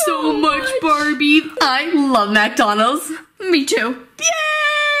you so much, Barbie. I love McDonald's. Me too.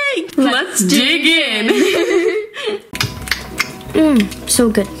 Yay! Let's dig in. So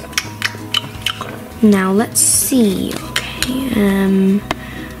good. Now let's see. Okay,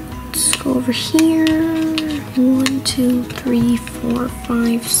 let's go over here. 1, 2, 3, 4,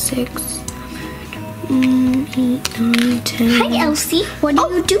 5, 6, 8, 9, 10. Hi, Elsie. What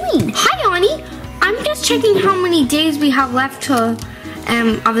are you doing? Hi, Annie. I'm just checking how many days we have left to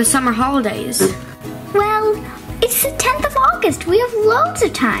of the summer holidays. Well, it's the 10th of August. We have loads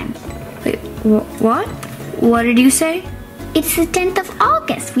of time. Wait, what? What did you say? It's the 10th of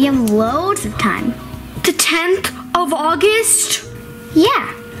August. We have loads of time. The 10th of August?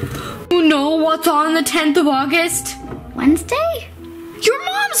 Yeah. You know what's on the 10th of August? Wednesday? Your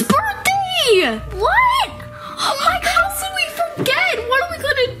mom's birthday! What? Oh my God, how could we forget? What are we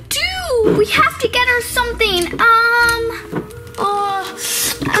gonna do? We have to get her something.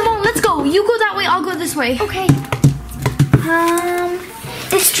 Come on, let's go. You go that way, I'll go this way. Okay.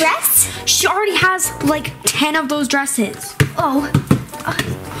 This dress? She already has like 10 of those dresses. Oh,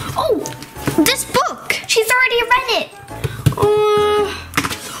 this book. She's already read it. Oh,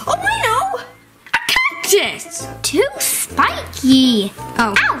 I know. A cactus. Too spiky.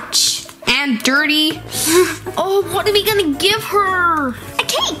 Oh. Ouch. And dirty. Oh, what are we gonna give her? A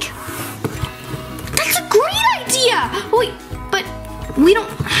cake. That's a great idea. Wait, but we don't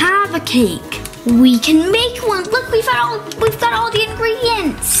have a cake. We can make one. Look, we've got all the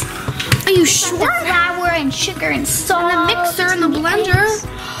ingredients. Are you The sure? flour and sugar and salt. And the mixer and the blender.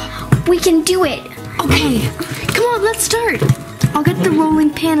 eggs. We can do it. Okay, come on, let's start. I'll get the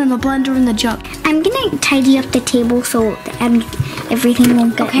rolling pin and the blender and the jug. I'm gonna tidy up the table so that everything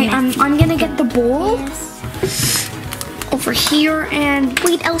won't get Okay, messy. I'm gonna get the bowl over here and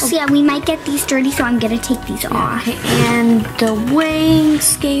Wait, Elsie, we might get these dirty, so I'm gonna take these off. okay, and the weighing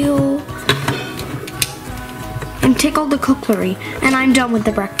scale. And take all the cookery. And I'm done with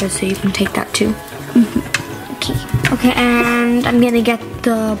the breakfast, so you can take that too. Okay. Okay, and I'm gonna get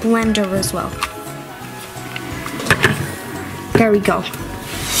the blender as well. There we go.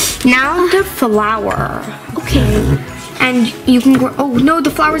 Now the flour. Okay. And you can oh no,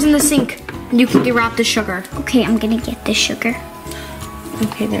 the flour's in the sink. And you can grab the sugar. Okay, I'm gonna get the sugar.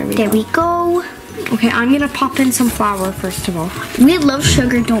 Okay, there we There go. we go. Okay, I'm gonna pop in some flour first of all. We love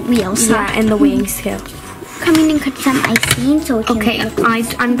sugar, don't we, Elsa? Yeah, and the weighing scale. Come in and cut some icing so it can Okay,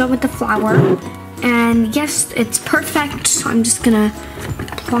 I'm done with the flour. And yes, it's perfect. So I'm just gonna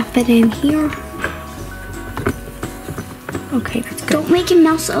plop it in here. Okay, that's good. Don't make it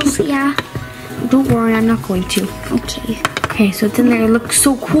melt, Elsa. Yeah. Don't worry, I'm not going to. Okay. Okay, so it's in there. It looks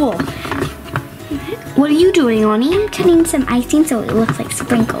so cool. What are you doing, Ani? I'm cutting some icing so it looks like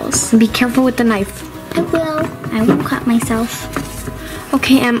sprinkles. Be careful with the knife. I will. I won't cut myself.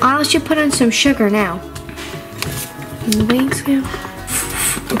 Okay, I should put in some sugar now. And the weighing scale.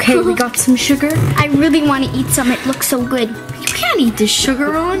 Okay, we got some sugar. I really want to eat some. It looks so good. You can't eat this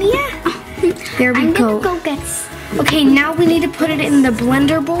sugar, Ani. There we I'm go. gonna go get. Okay, now we need to put it in the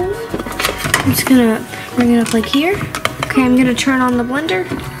blender bowl. I'm just gonna bring it up like here. Okay, I'm gonna turn on the blender.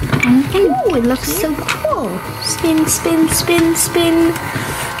 Oh, it looks so cool. Spin, spin, spin, spin.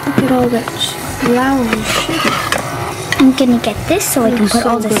 Look at all that flour and sugar. I'm gonna get this so I can put so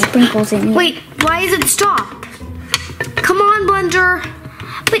all the good. sprinkles in here. Wait, why does it stop? Come on, blender.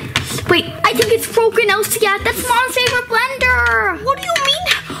 But Wait, I think it's broken, Elsia. That's Mom's favorite blender. what do you mean?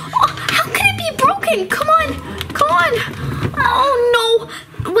 Oh, how can it be broken? Come on, come on. Oh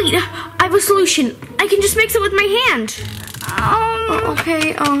no. Wait, I have a solution. I can just mix it with my hand.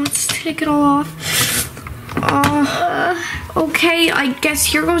 Okay, let's take it all off. Okay, I guess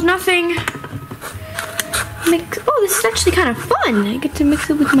here goes nothing. Oh, this is actually kind of fun. I get to mix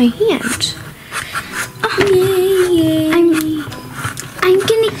it with my hand. Yay. I'm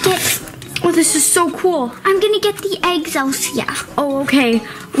gonna get. Oh, this is so cool. I'm gonna get the eggs, Elsia. Oh, okay.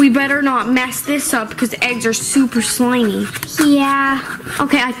 We better not mess this up because the eggs are super slimy. Yeah.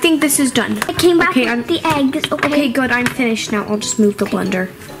 Okay, I think this is done. I came back Okay, with the eggs. Okay, good. I'm finished now. I'll just move the blender.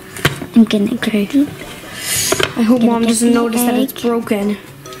 I'm gonna Okay. get I hope Mom get doesn't the notice that it's egg. broken.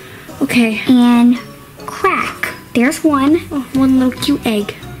 Okay. and crack. There's one. Oh, one little cute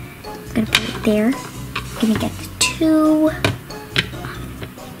egg. I'm gonna put it there. Gonna get the two.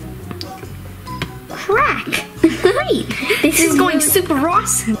 Crack. Great. This is going super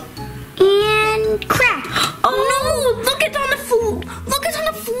awesome. And crack. Oh no! Look, it's on the floor. Look, it's on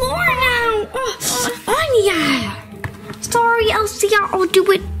the floor now. Anya. Sorry, Elsie. I'll do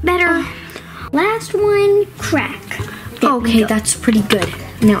it better. Last one, crack. Okay, that's pretty good.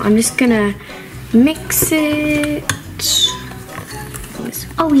 Now I'm just gonna mix it.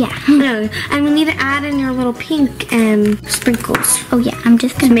 Oh yeah. No, and we need to add in your little pink sprinkles. Oh yeah. I'm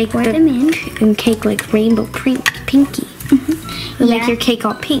just gonna make pour them in. And cake like rainbow pinky. Yeah. Make your cake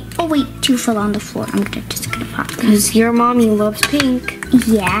all pink. Oh wait, two fell on the floor. I'm just gonna pop them. Because your mommy loves pink.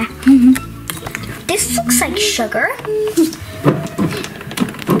 Yeah. This looks like sugar.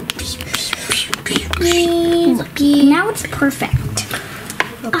 Now it's perfect.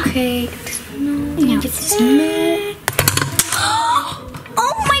 Okay. Now it's milk.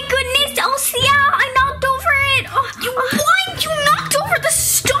 Oh my goodness, Elsie, I knocked over it. What? You knocked over the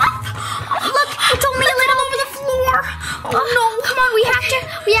stuff? Look, it's only a little over the floor. Oh no, come on,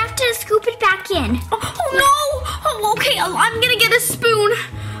 we have to scoop it back in. Oh no! Oh, okay, I'm gonna get a spoon.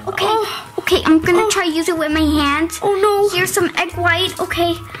 Okay, I'm gonna try to use it with my hands. Oh no! Here's some egg white.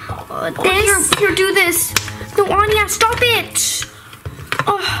 Okay, Here, do this. No, Anya, stop it!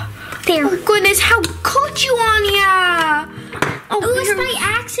 there. Oh goodness, how could you, Anya? It was by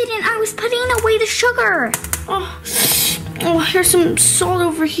accident. I was putting away the sugar. Here's some salt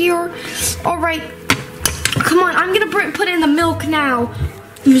over here. All right, come on. I'm gonna put in the milk now.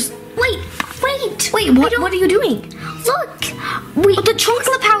 Wait. What are you doing? Look. The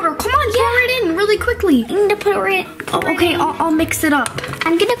chocolate powder. Come on, pour it in really quickly. I need to pour it. Okay, I'll mix it up.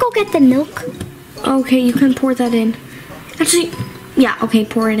 I'm gonna go get the milk. Okay, you can pour that in. Actually, yeah. Okay,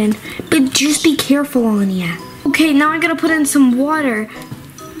 pour it in. But just be careful, Anya. Okay, now I'm gonna put in some water.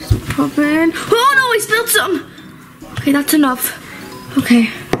 Pop it in. Oh no, I spilled some. Okay, that's enough. Okay.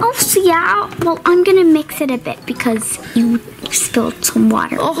 Oh, so yeah. Well, I'm gonna mix it a bit because you spilled some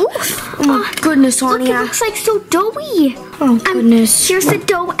water. Oh my goodness, Look, Anya. it looks like so doughy. Oh goodness. Here's the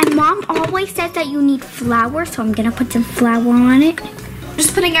dough, and Mom always says that you need flour, so I'm gonna put some flour on it.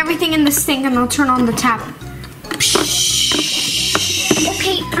 Just putting everything in the sink, and I'll turn on the tap.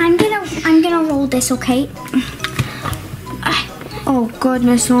 Okay, I'm gonna roll this. Okay. Oh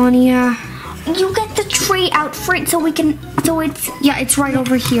goodness, Anya. You get the tray out for it, so it's. Yeah, it's right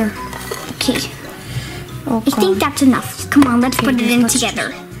over here. Okay. Oh, I think that's enough. Come on, let's put it in let's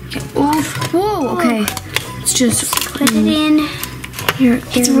together. Whoa. Okay. Let's just Put it in. here.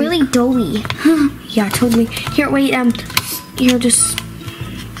 It's really doughy. Yeah, totally. Here, wait. Here, just.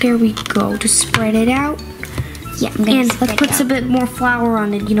 There we go. Just spread it out. Yeah, I'm gonna And spread let's put it a bit more flour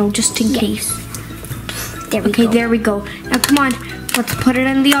on it, just in case. There we Okay, go. there we go. Now, come on. Let's put it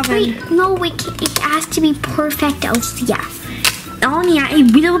in the oven. Wait, no, it has to be perfect, Elsie. Yeah. Anya,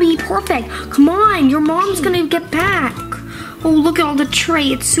 it will be perfect. Come on, your mom's gonna get back. Oh, look at all the tray.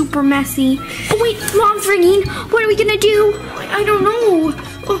 It's super messy. Oh wait, Mom's ringing. What are we gonna do? I don't know.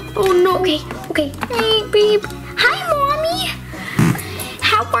 Oh no. Okay. Hey, babe. Hi, Mommy.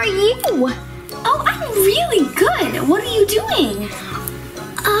 How are you? Oh, I'm really good. What are you doing?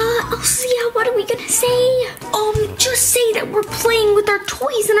 Elsie, what are we gonna say? Just say that we're playing with our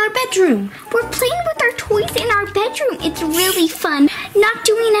toys in our bedroom. We're playing with our toys in our bedroom. It's really fun. Not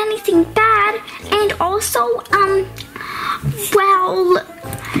doing anything bad. And also, well,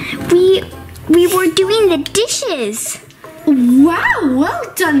 we were doing the dishes. Wow,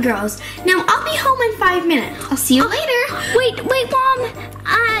 well done, girls. Now, I'll be home in 5 minutes. I'll see you later. Wait, Mom.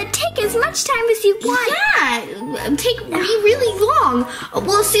 Take as much time as you want. Yeah, take really long.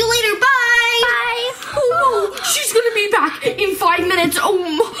 We'll see you later. Bye. Bye. Oh, she's gonna be back in 5 minutes. Oh,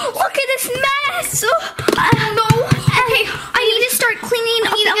 Look at this mess. no. Okay, I need to start cleaning. I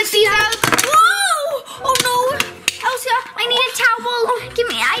need to get these out. Whoa! Oh no. Elsa, I need a towel.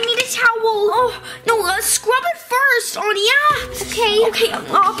 I need a towel. Oh, no, scrub it first, Anya. Okay,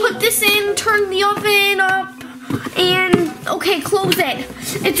 I'll put this in, turn the oven up, and, okay, close it.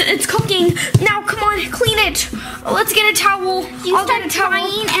 It's cooking. Now, come on, clean it. Let's get a towel. I'll start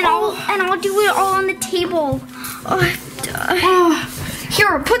drying, and I'll do it all on the table.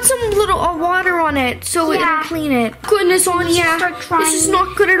 Here, put some little water on it so it'll clean it. Goodness, Anya, this is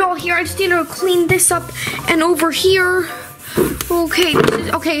not good at all. Here, I just need to clean this up and over here. Okay,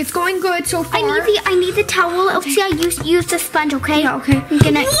 it's going good so far. I need the towel. Elsie, I use the sponge. Okay. Yeah, okay. I'm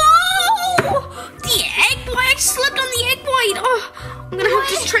gonna. Whoa! The egg white! I slipped on the egg white. Oh, I'm gonna have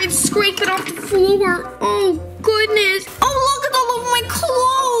to try and scrape it off the floor. Oh goodness! Oh, look, it's all over my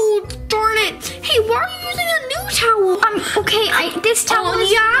clothes. Darn it! Hey, why are you using a new towel? Okay, this towel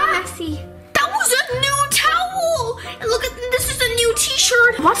is messy. That was a new towel. And look at this is a new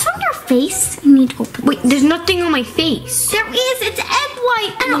T-shirt. What's on your face? I need to open. Wait, there's nothing on my face. There is. It's egg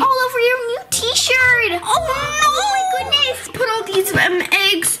white and all over your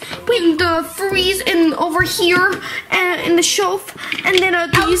here in the shelf, and then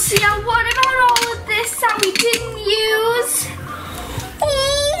these. Elsie, what about all of this that we didn't use?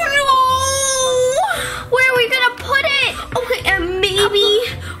 Oh no! Where are we gonna put it? Okay, maybe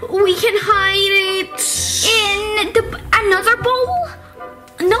we can hide it In another bowl?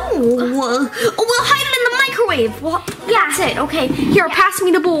 No, we'll hide it in the microwave. Well, Yeah. that's it. Okay, here, pass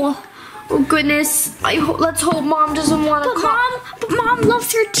me the bowl. Oh goodness, let's hope Mom doesn't want to come. But Mom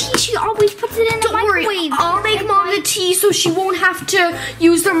loves her tea. She always puts it in the Don't worry, microwave. I'll make Mom the tea so she won't have to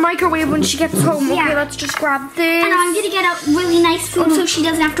use the microwave when she gets home. Yeah. Okay, let's just grab this. And I'm gonna get a really nice food so she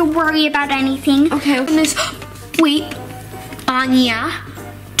doesn't have to worry about anything. Okay, goodness. Wait, Anya,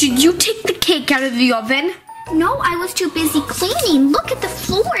 did you take the cake out of the oven? No, I was too busy cleaning. Look at the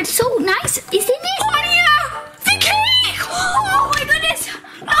floor. It's so nice, isn't it? Anya, the cake! Oh my goodness.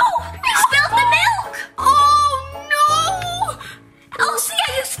 No, you spilled the milk. Oh no! Elsie,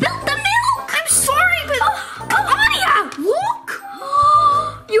 you spilled the milk. I'm sorry, but Anya, look!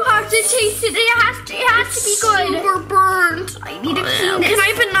 You have to taste it. It has to be good. Super burnt. I need to clean this. Can I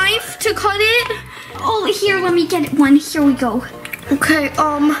have a knife to cut it? Oh, here, let me get one. Here we go. Okay,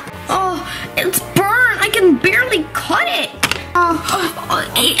 oh, it's burnt. I can barely cut it.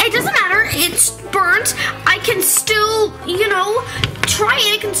 It doesn't matter. It's burnt. I can still, try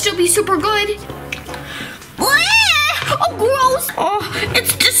it. It can still be super good. Oh, gross. Oh,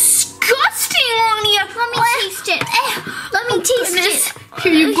 it's disgusting, Anya. Let me taste it. Let me taste it.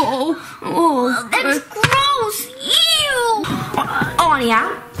 Here you go. Oh, That's gross. Ew.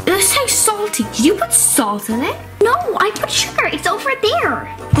 Anya, this tastes salty. Did you put salt in it? No, I put sugar. It's over there.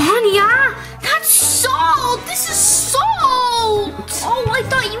 Anya, that's salt. This is salt. Oh, I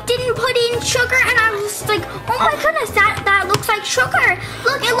thought you didn't put in sugar, and I was like, oh my goodness, that looks like sugar.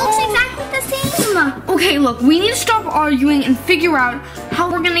 Look, it looks exactly the same. Okay, look, we need to stop arguing and figure out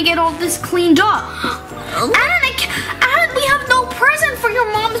how we're gonna get all this cleaned up. And we have no present for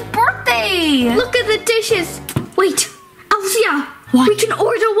your mom's birthday. Look at the dishes. Wait, Elsia, we can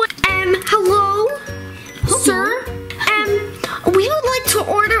order one. Hello, sir. We would like to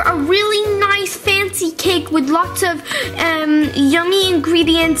order a really nice fancy cake with lots of yummy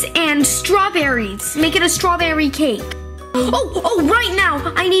ingredients and strawberries. Make it a strawberry cake. Oh, right now.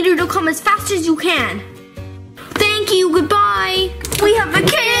 I need you to come as fast as you can. Thank you, goodbye. We have the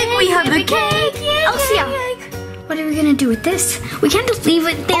cake, we have the cake. Elsia, what are we gonna do with this? We can't just leave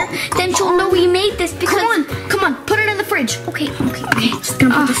it there. Then she'll know we made this because... Come on, put it in the fridge. Okay. Just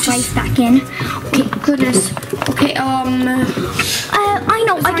gonna put the slice back in. Okay, goodness. Okay, I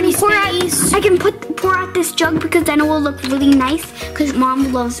know. I can pour out this jug because then it will look really nice. Because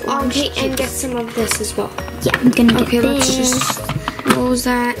Mom loves orange juice. and get some of this as well. Yeah, I'm gonna get Okay, let's this. just close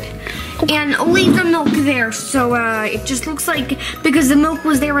that. And leave the milk there, so it just looks like because the milk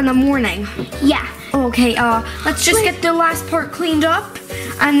was there in the morning. Yeah. Okay, let's just get the last part cleaned up,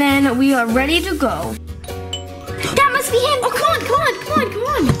 and then we are ready to go. That must be him. Oh, come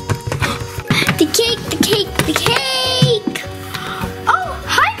on. The cake. Oh,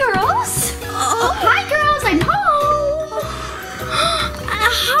 hi, girls. Oh, hi, girls. I'm home.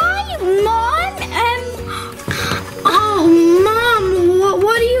 Hi, Mom. Oh, Mom,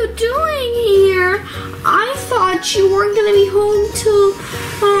 what are you doing here? I thought you weren't gonna be home till,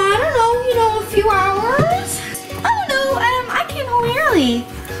 I don't know, a few hours. Oh no, I came home early.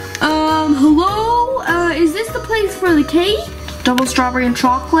 Hello? Is this the place for the cake? Double strawberry and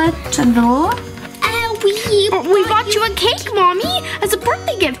chocolate and vanilla? We bought you a cake, Mommy, as a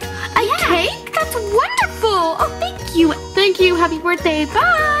birthday gift. A cake? That's wonderful. Oh, thank you. Thank you. Happy birthday.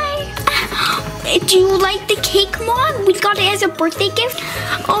 Bye. Do you like the cake, Mom? We got it as a birthday gift.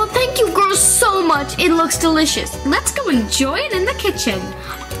 Oh, thank you, girls, so much. It looks delicious. Let's go enjoy it in the kitchen.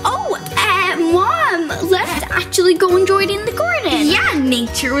 Oh, Mom, let's actually go enjoy it in the garden. Yeah,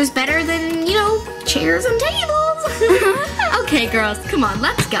 nature was better than, chairs and tables. Okay, girls, come on,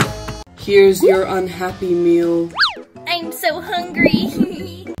 let's go. Here's your unhappy meal. I'm so hungry.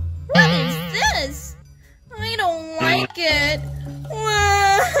 What is this? I don't like it.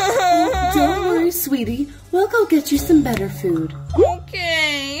 Don't worry, sweetie. We'll go get you some better food.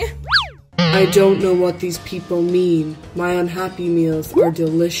 Okay. I don't know what these people mean. My unhappy meals are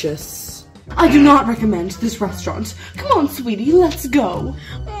delicious. I do not recommend this restaurant. Come on, sweetie, let's go.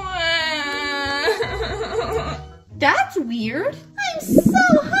 That's weird. I'm so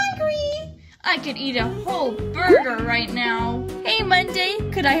hungry. I could eat a whole burger right now. Hey, Monday,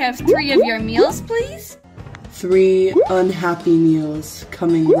 could I have 3 of your meals, please? 3 unhappy meals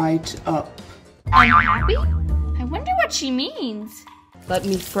coming right up. Unhappy? I wonder what she means. Let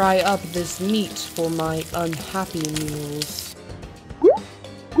me fry up this meat for my unhappy meals.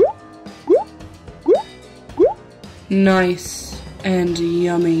 Nice and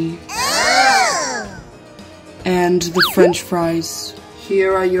yummy. And the French fries.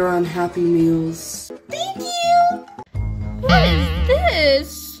 Here are your unhappy meals. Thank you. What is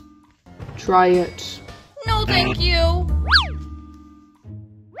this? Try it. No, thank you.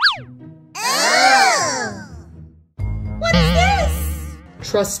 What is this?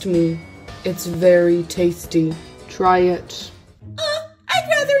 Trust me, it's very tasty. Try it. I'd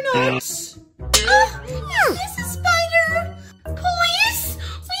rather not. Is this a spider? Police?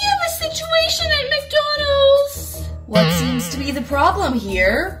 We have a situation at McDonald's. What seems to be the problem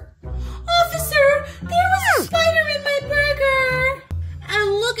here? Officer, there was a spider in my burger.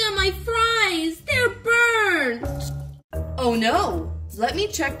 And look at my fries. They're burnt. Oh no! Let me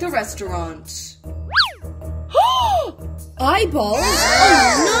check the restaurant. Eyeballs?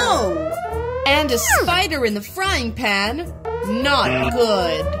 Oh no! And a spider in the frying pan? Not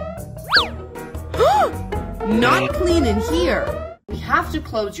good. Not clean in here. We have to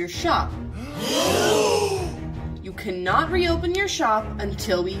close your shop. You cannot reopen your shop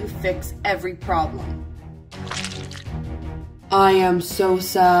until you fix every problem. I am so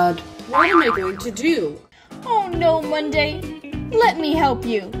sad. What am I going to do? Oh no, Monday. Let me help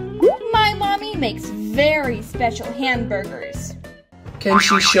you. My mommy makes very special hamburgers. Can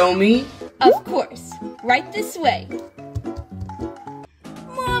she show me? Of course. Right this way.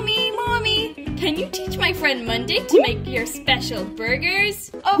 Mommy, can you teach my friend Monday to make your special burgers?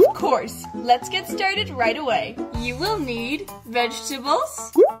 Of course. Let's get started right away. You will need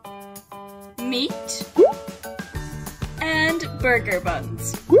vegetables, meat, and burger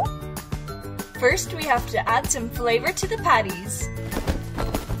buns. First, we have to add some flavor to the patties.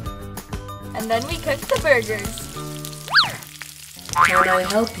 And then we cook the burgers. Can I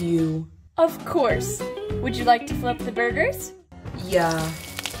help you? Of course. Would you like to flip the burgers? Yeah.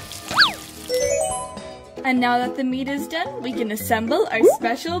 And now that the meat is done, we can assemble our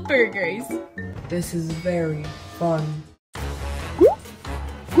special burgers. This is very fun.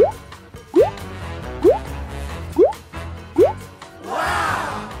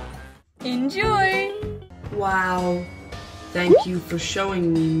 Enjoy! Wow. Thank you for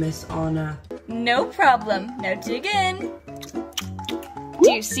showing me, Miss Anna. No problem. Now dig in.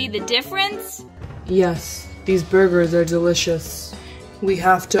 Do you see the difference? Yes, these burgers are delicious. We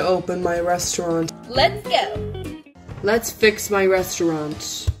have to open my restaurant. Let's go. Let's fix my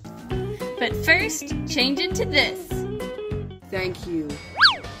restaurant. But first, change into this. Thank you.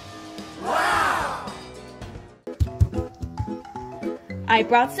 I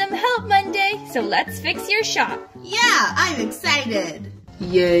brought some help, Monday, so let's fix your shop. Yeah, I'm excited.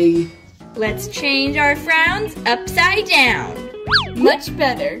 Yay. Let's change our frowns upside down. Much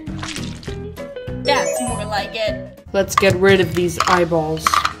better. That's more like it. Let's get rid of these eyeballs.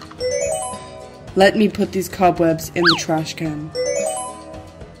 Let me put these cobwebs in the trash can.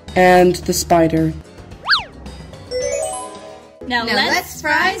 And the spider. Now Let's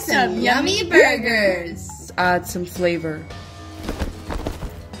fry some yummy burgers. Let's add some flavor.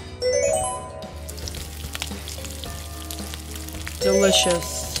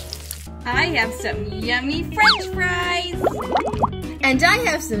 Delicious. I have some yummy French fries. And I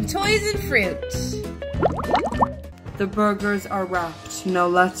have some toys and fruit. The burgers are wrapped. Now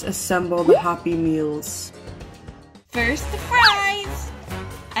let's assemble the Happy Meals. First the fries.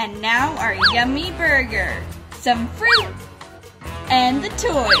 And now our yummy burger. Some fruit. And the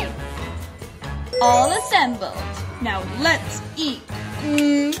toy. All assembled. Now let's eat.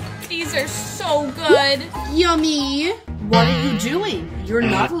 These are so good. Yummy. What are you doing? You're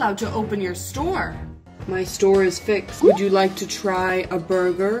not allowed to open your store. My store is fixed. Would you like to try a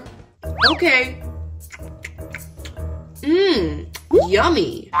burger? Okay.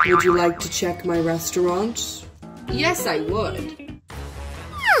 Yummy. Would you like to check my restaurant? Yes, I would.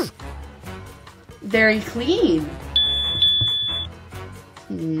 Very clean.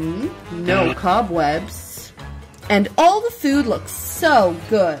 No cobwebs. And all the food looks so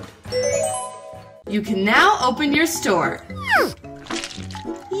good. You can now open your store.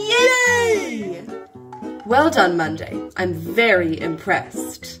 Yay! Well done, Monday. I'm very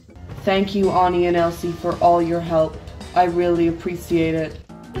impressed. Thank you, Annie and Elsie, for all your help. I really appreciate it.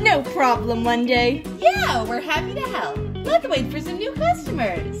 No problem, Monday. Yeah, we're happy to help. Let's wait for some new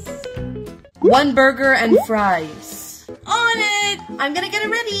customers. 1 burger and fries. On it! I'm gonna get it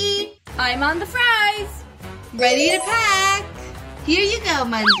ready. I'm on the fries. Ready to pack. Here you go,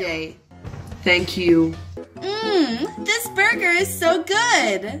 Monday. Thank you. This burger is so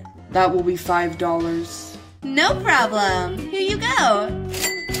good. That will be $5. No problem. Here you go.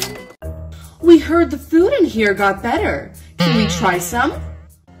 We heard the food in here got better. Can we try some?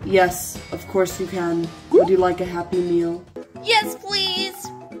 Yes, of course you can. Would you like a Happy Meal? Yes, please.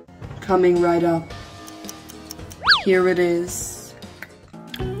 Coming right up. Here it is.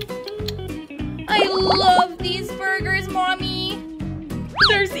 I love these burgers, Mommy.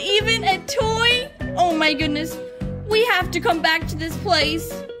 There's even a toy. Oh my goodness. We have to come back to this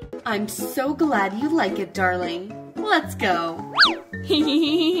place. I'm so glad you like it, darling. Let's go.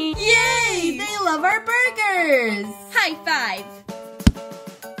 Yay! They love our burgers! High five.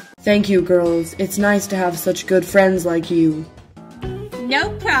 Thank you, girls. It's nice to have such good friends like you. No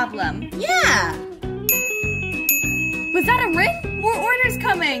problem. Yeah! Was that a ring? More orders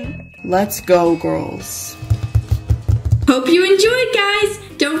coming. Let's go, girls. Hope you enjoyed, guys!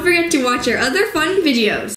 Don't forget to watch our other fun videos.